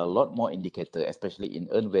 and there are a lot more indicators, especially in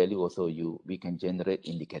earned value. Also, we can generate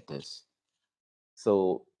indicators.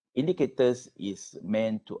 So indicators is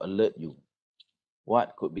meant to alert you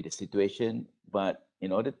what could be the situation, but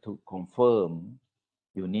in order to confirm,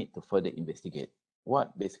 you need to further investigate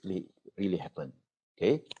what basically really happened.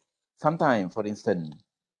 Okay, sometimes, for instance,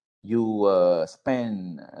 you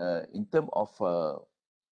spend in terms of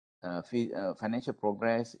financial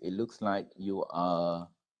progress, it looks like you are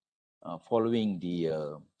following the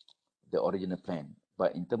original plan,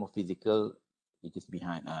 but in terms of physical, it is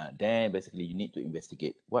behind. Then basically you need to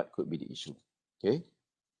investigate what could be the issue. Okay.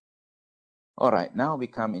 All right. Now we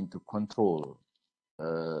come into control.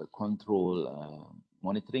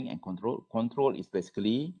 Monitoring and control. Control is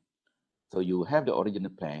basically, so you have the original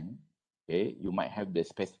plan. Okay. You might have the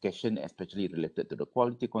specification, especially related to the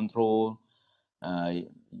quality control.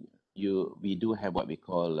 We do have what we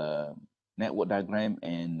call network diagram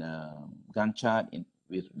and Gantt chart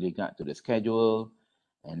with regard to the schedule,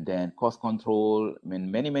 and then cost control,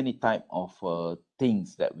 and many type of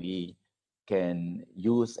things that we can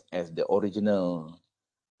use as the original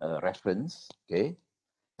reference. Okay,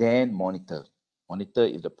 then monitor. Monitor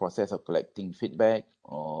is the process of collecting feedback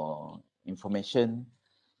or information.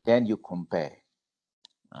 Then you compare.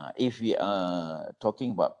 If we are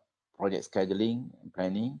talking about project scheduling and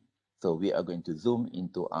planning, so we are going to zoom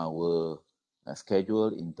into our schedule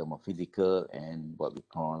in terms of physical and what we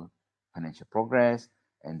call financial progress,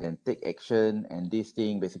 and then take action, and this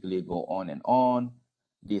thing basically go on and on.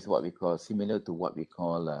 This is what we call, similar to what we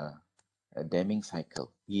call a Deming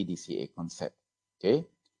cycle, PDCA concept. Okay,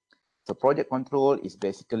 so project control is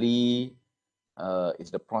basically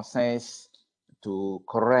is the process to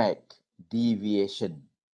correct deviation.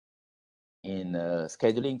 In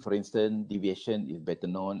scheduling, for instance, deviation is better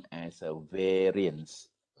known as a variance.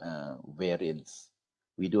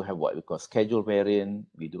 We do have what we call schedule variance.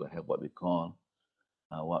 We do have what we call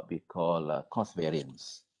cost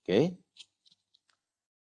variance. Okay.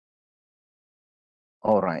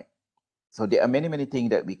 All right. So there are many things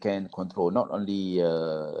that we can control. Not only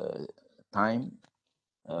time,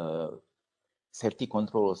 safety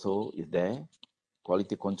control also is there,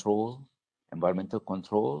 quality control, environmental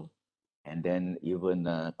control, and then even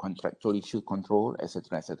contractual issue control,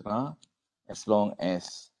 etc. As long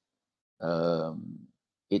as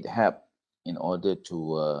it helps in order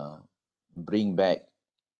to bring back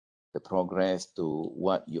the progress to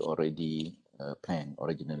what you already planned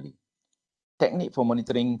originally. technique for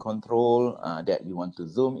monitoring control that we want to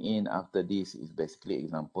zoom in after this is basically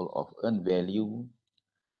example of earned value.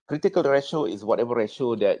 Critical ratio is whatever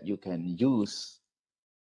ratio that you can use.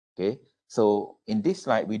 Okay, so in this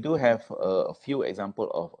slide, we do have a few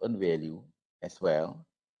examples of earned value as well.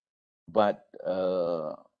 But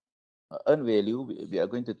earned value, we are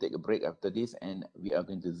going to take a break after this, and we are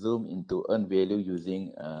going to zoom into earned value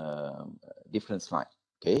using different slide.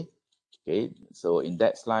 Okay, so in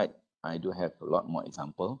that slide, I do have a lot more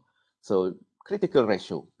example. So critical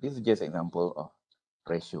ratio, this is just example of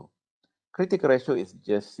ratio. Critical ratio is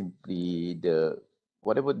just simply the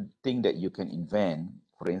whatever thing that you can invent.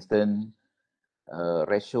 For instance,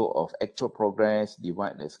 ratio of actual progress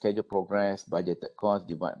divide the scheduled progress, budgeted cost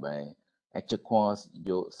divide by actual cost.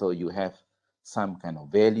 So you have some kind of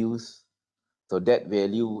values. So that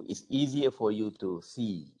value is easier for you to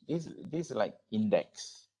see. This is like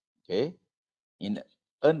index. Okay. In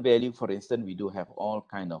earned value, for instance, we do have all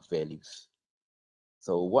kind of values.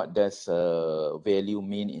 So what does value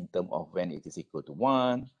mean in terms of when it is equal to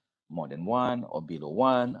 1, more than 1, or below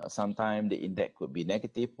 1? Sometimes the index could be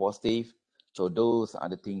negative, positive. So those are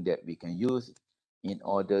the things that we can use in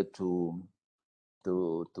order to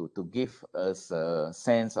give us a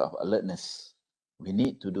sense of alertness. We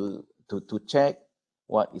need to do to check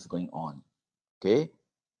what is going on. Okay.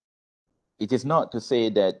 It is not to say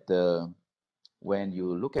that when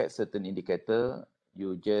you look at certain indicator,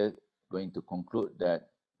 you just going to conclude that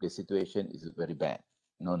the situation is very bad.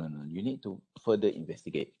 No. You need to further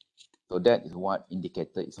investigate. So that is what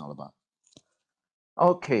indicator is all about.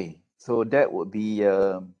 Okay, so that would be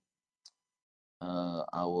our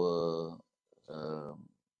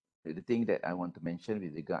the thing that I want to mention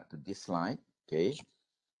with regard to this slide. Okay,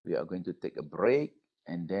 we are going to take a break,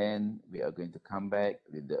 and then we are going to come back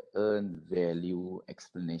with the earned value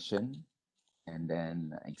explanation and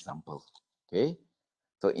then example. Okay.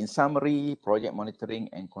 So in summary, project monitoring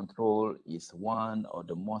and control is one of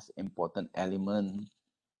the most important elements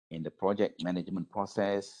in the project management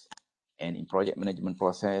process. And in project management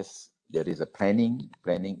process, there is a planning.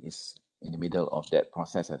 Planning is in the middle of that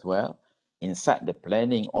process as well. Inside the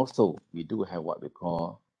planning also, we do have what we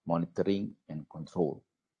call monitoring and control.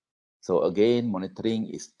 So again, monitoring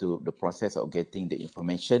is the process of getting the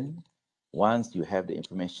information. Once you have the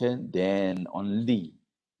information, then only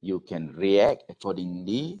you can react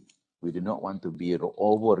accordingly. We do not want to be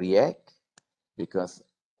overreact, because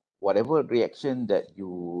whatever reaction that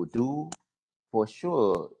you do, for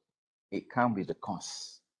sure, it comes with a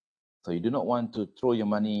cost. So you do not want to throw your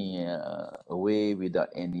money away without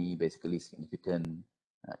any basically significant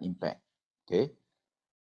impact. Okay.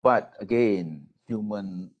 But again,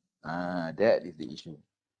 human, that is the issue.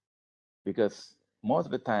 Because most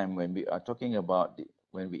of the time when we are talking about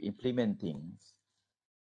when we implement things,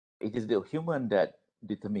 it is the human that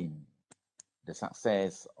determine the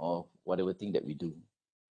success of whatever thing that we do.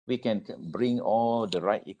 We can bring all the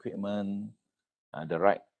right equipment, the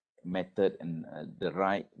right method, and the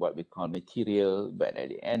right what we call material, but at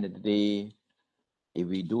the end of the day, if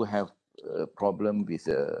we do have a problem with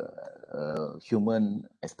human,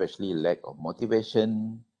 especially lack of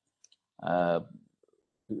motivation,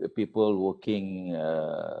 people working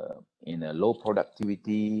in a low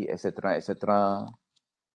productivity, etc.,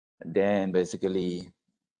 then basically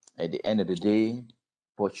at the end of the day,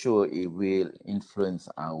 for sure, it will influence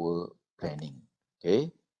our planning.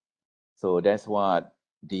 Okay, so that's what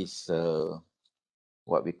this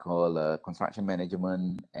what we call construction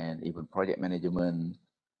management and even project management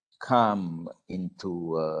come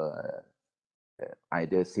into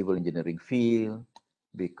either civil engineering field,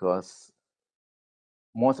 because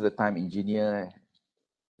most of the time engineer,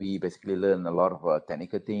 we basically learn a lot of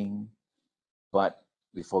technical thing, but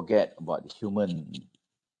we forget about the human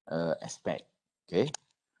aspect. Okay.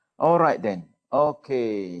 All right then.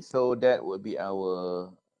 Okay. So that would be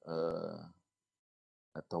our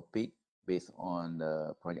topic based on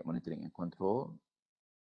the project monitoring and control.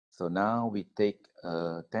 So now we take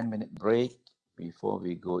a 10-minute break before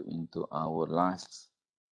we go into our last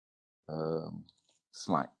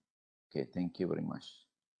slide. Okay. Thank you very much.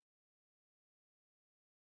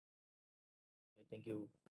 Thank you.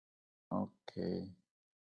 Okay.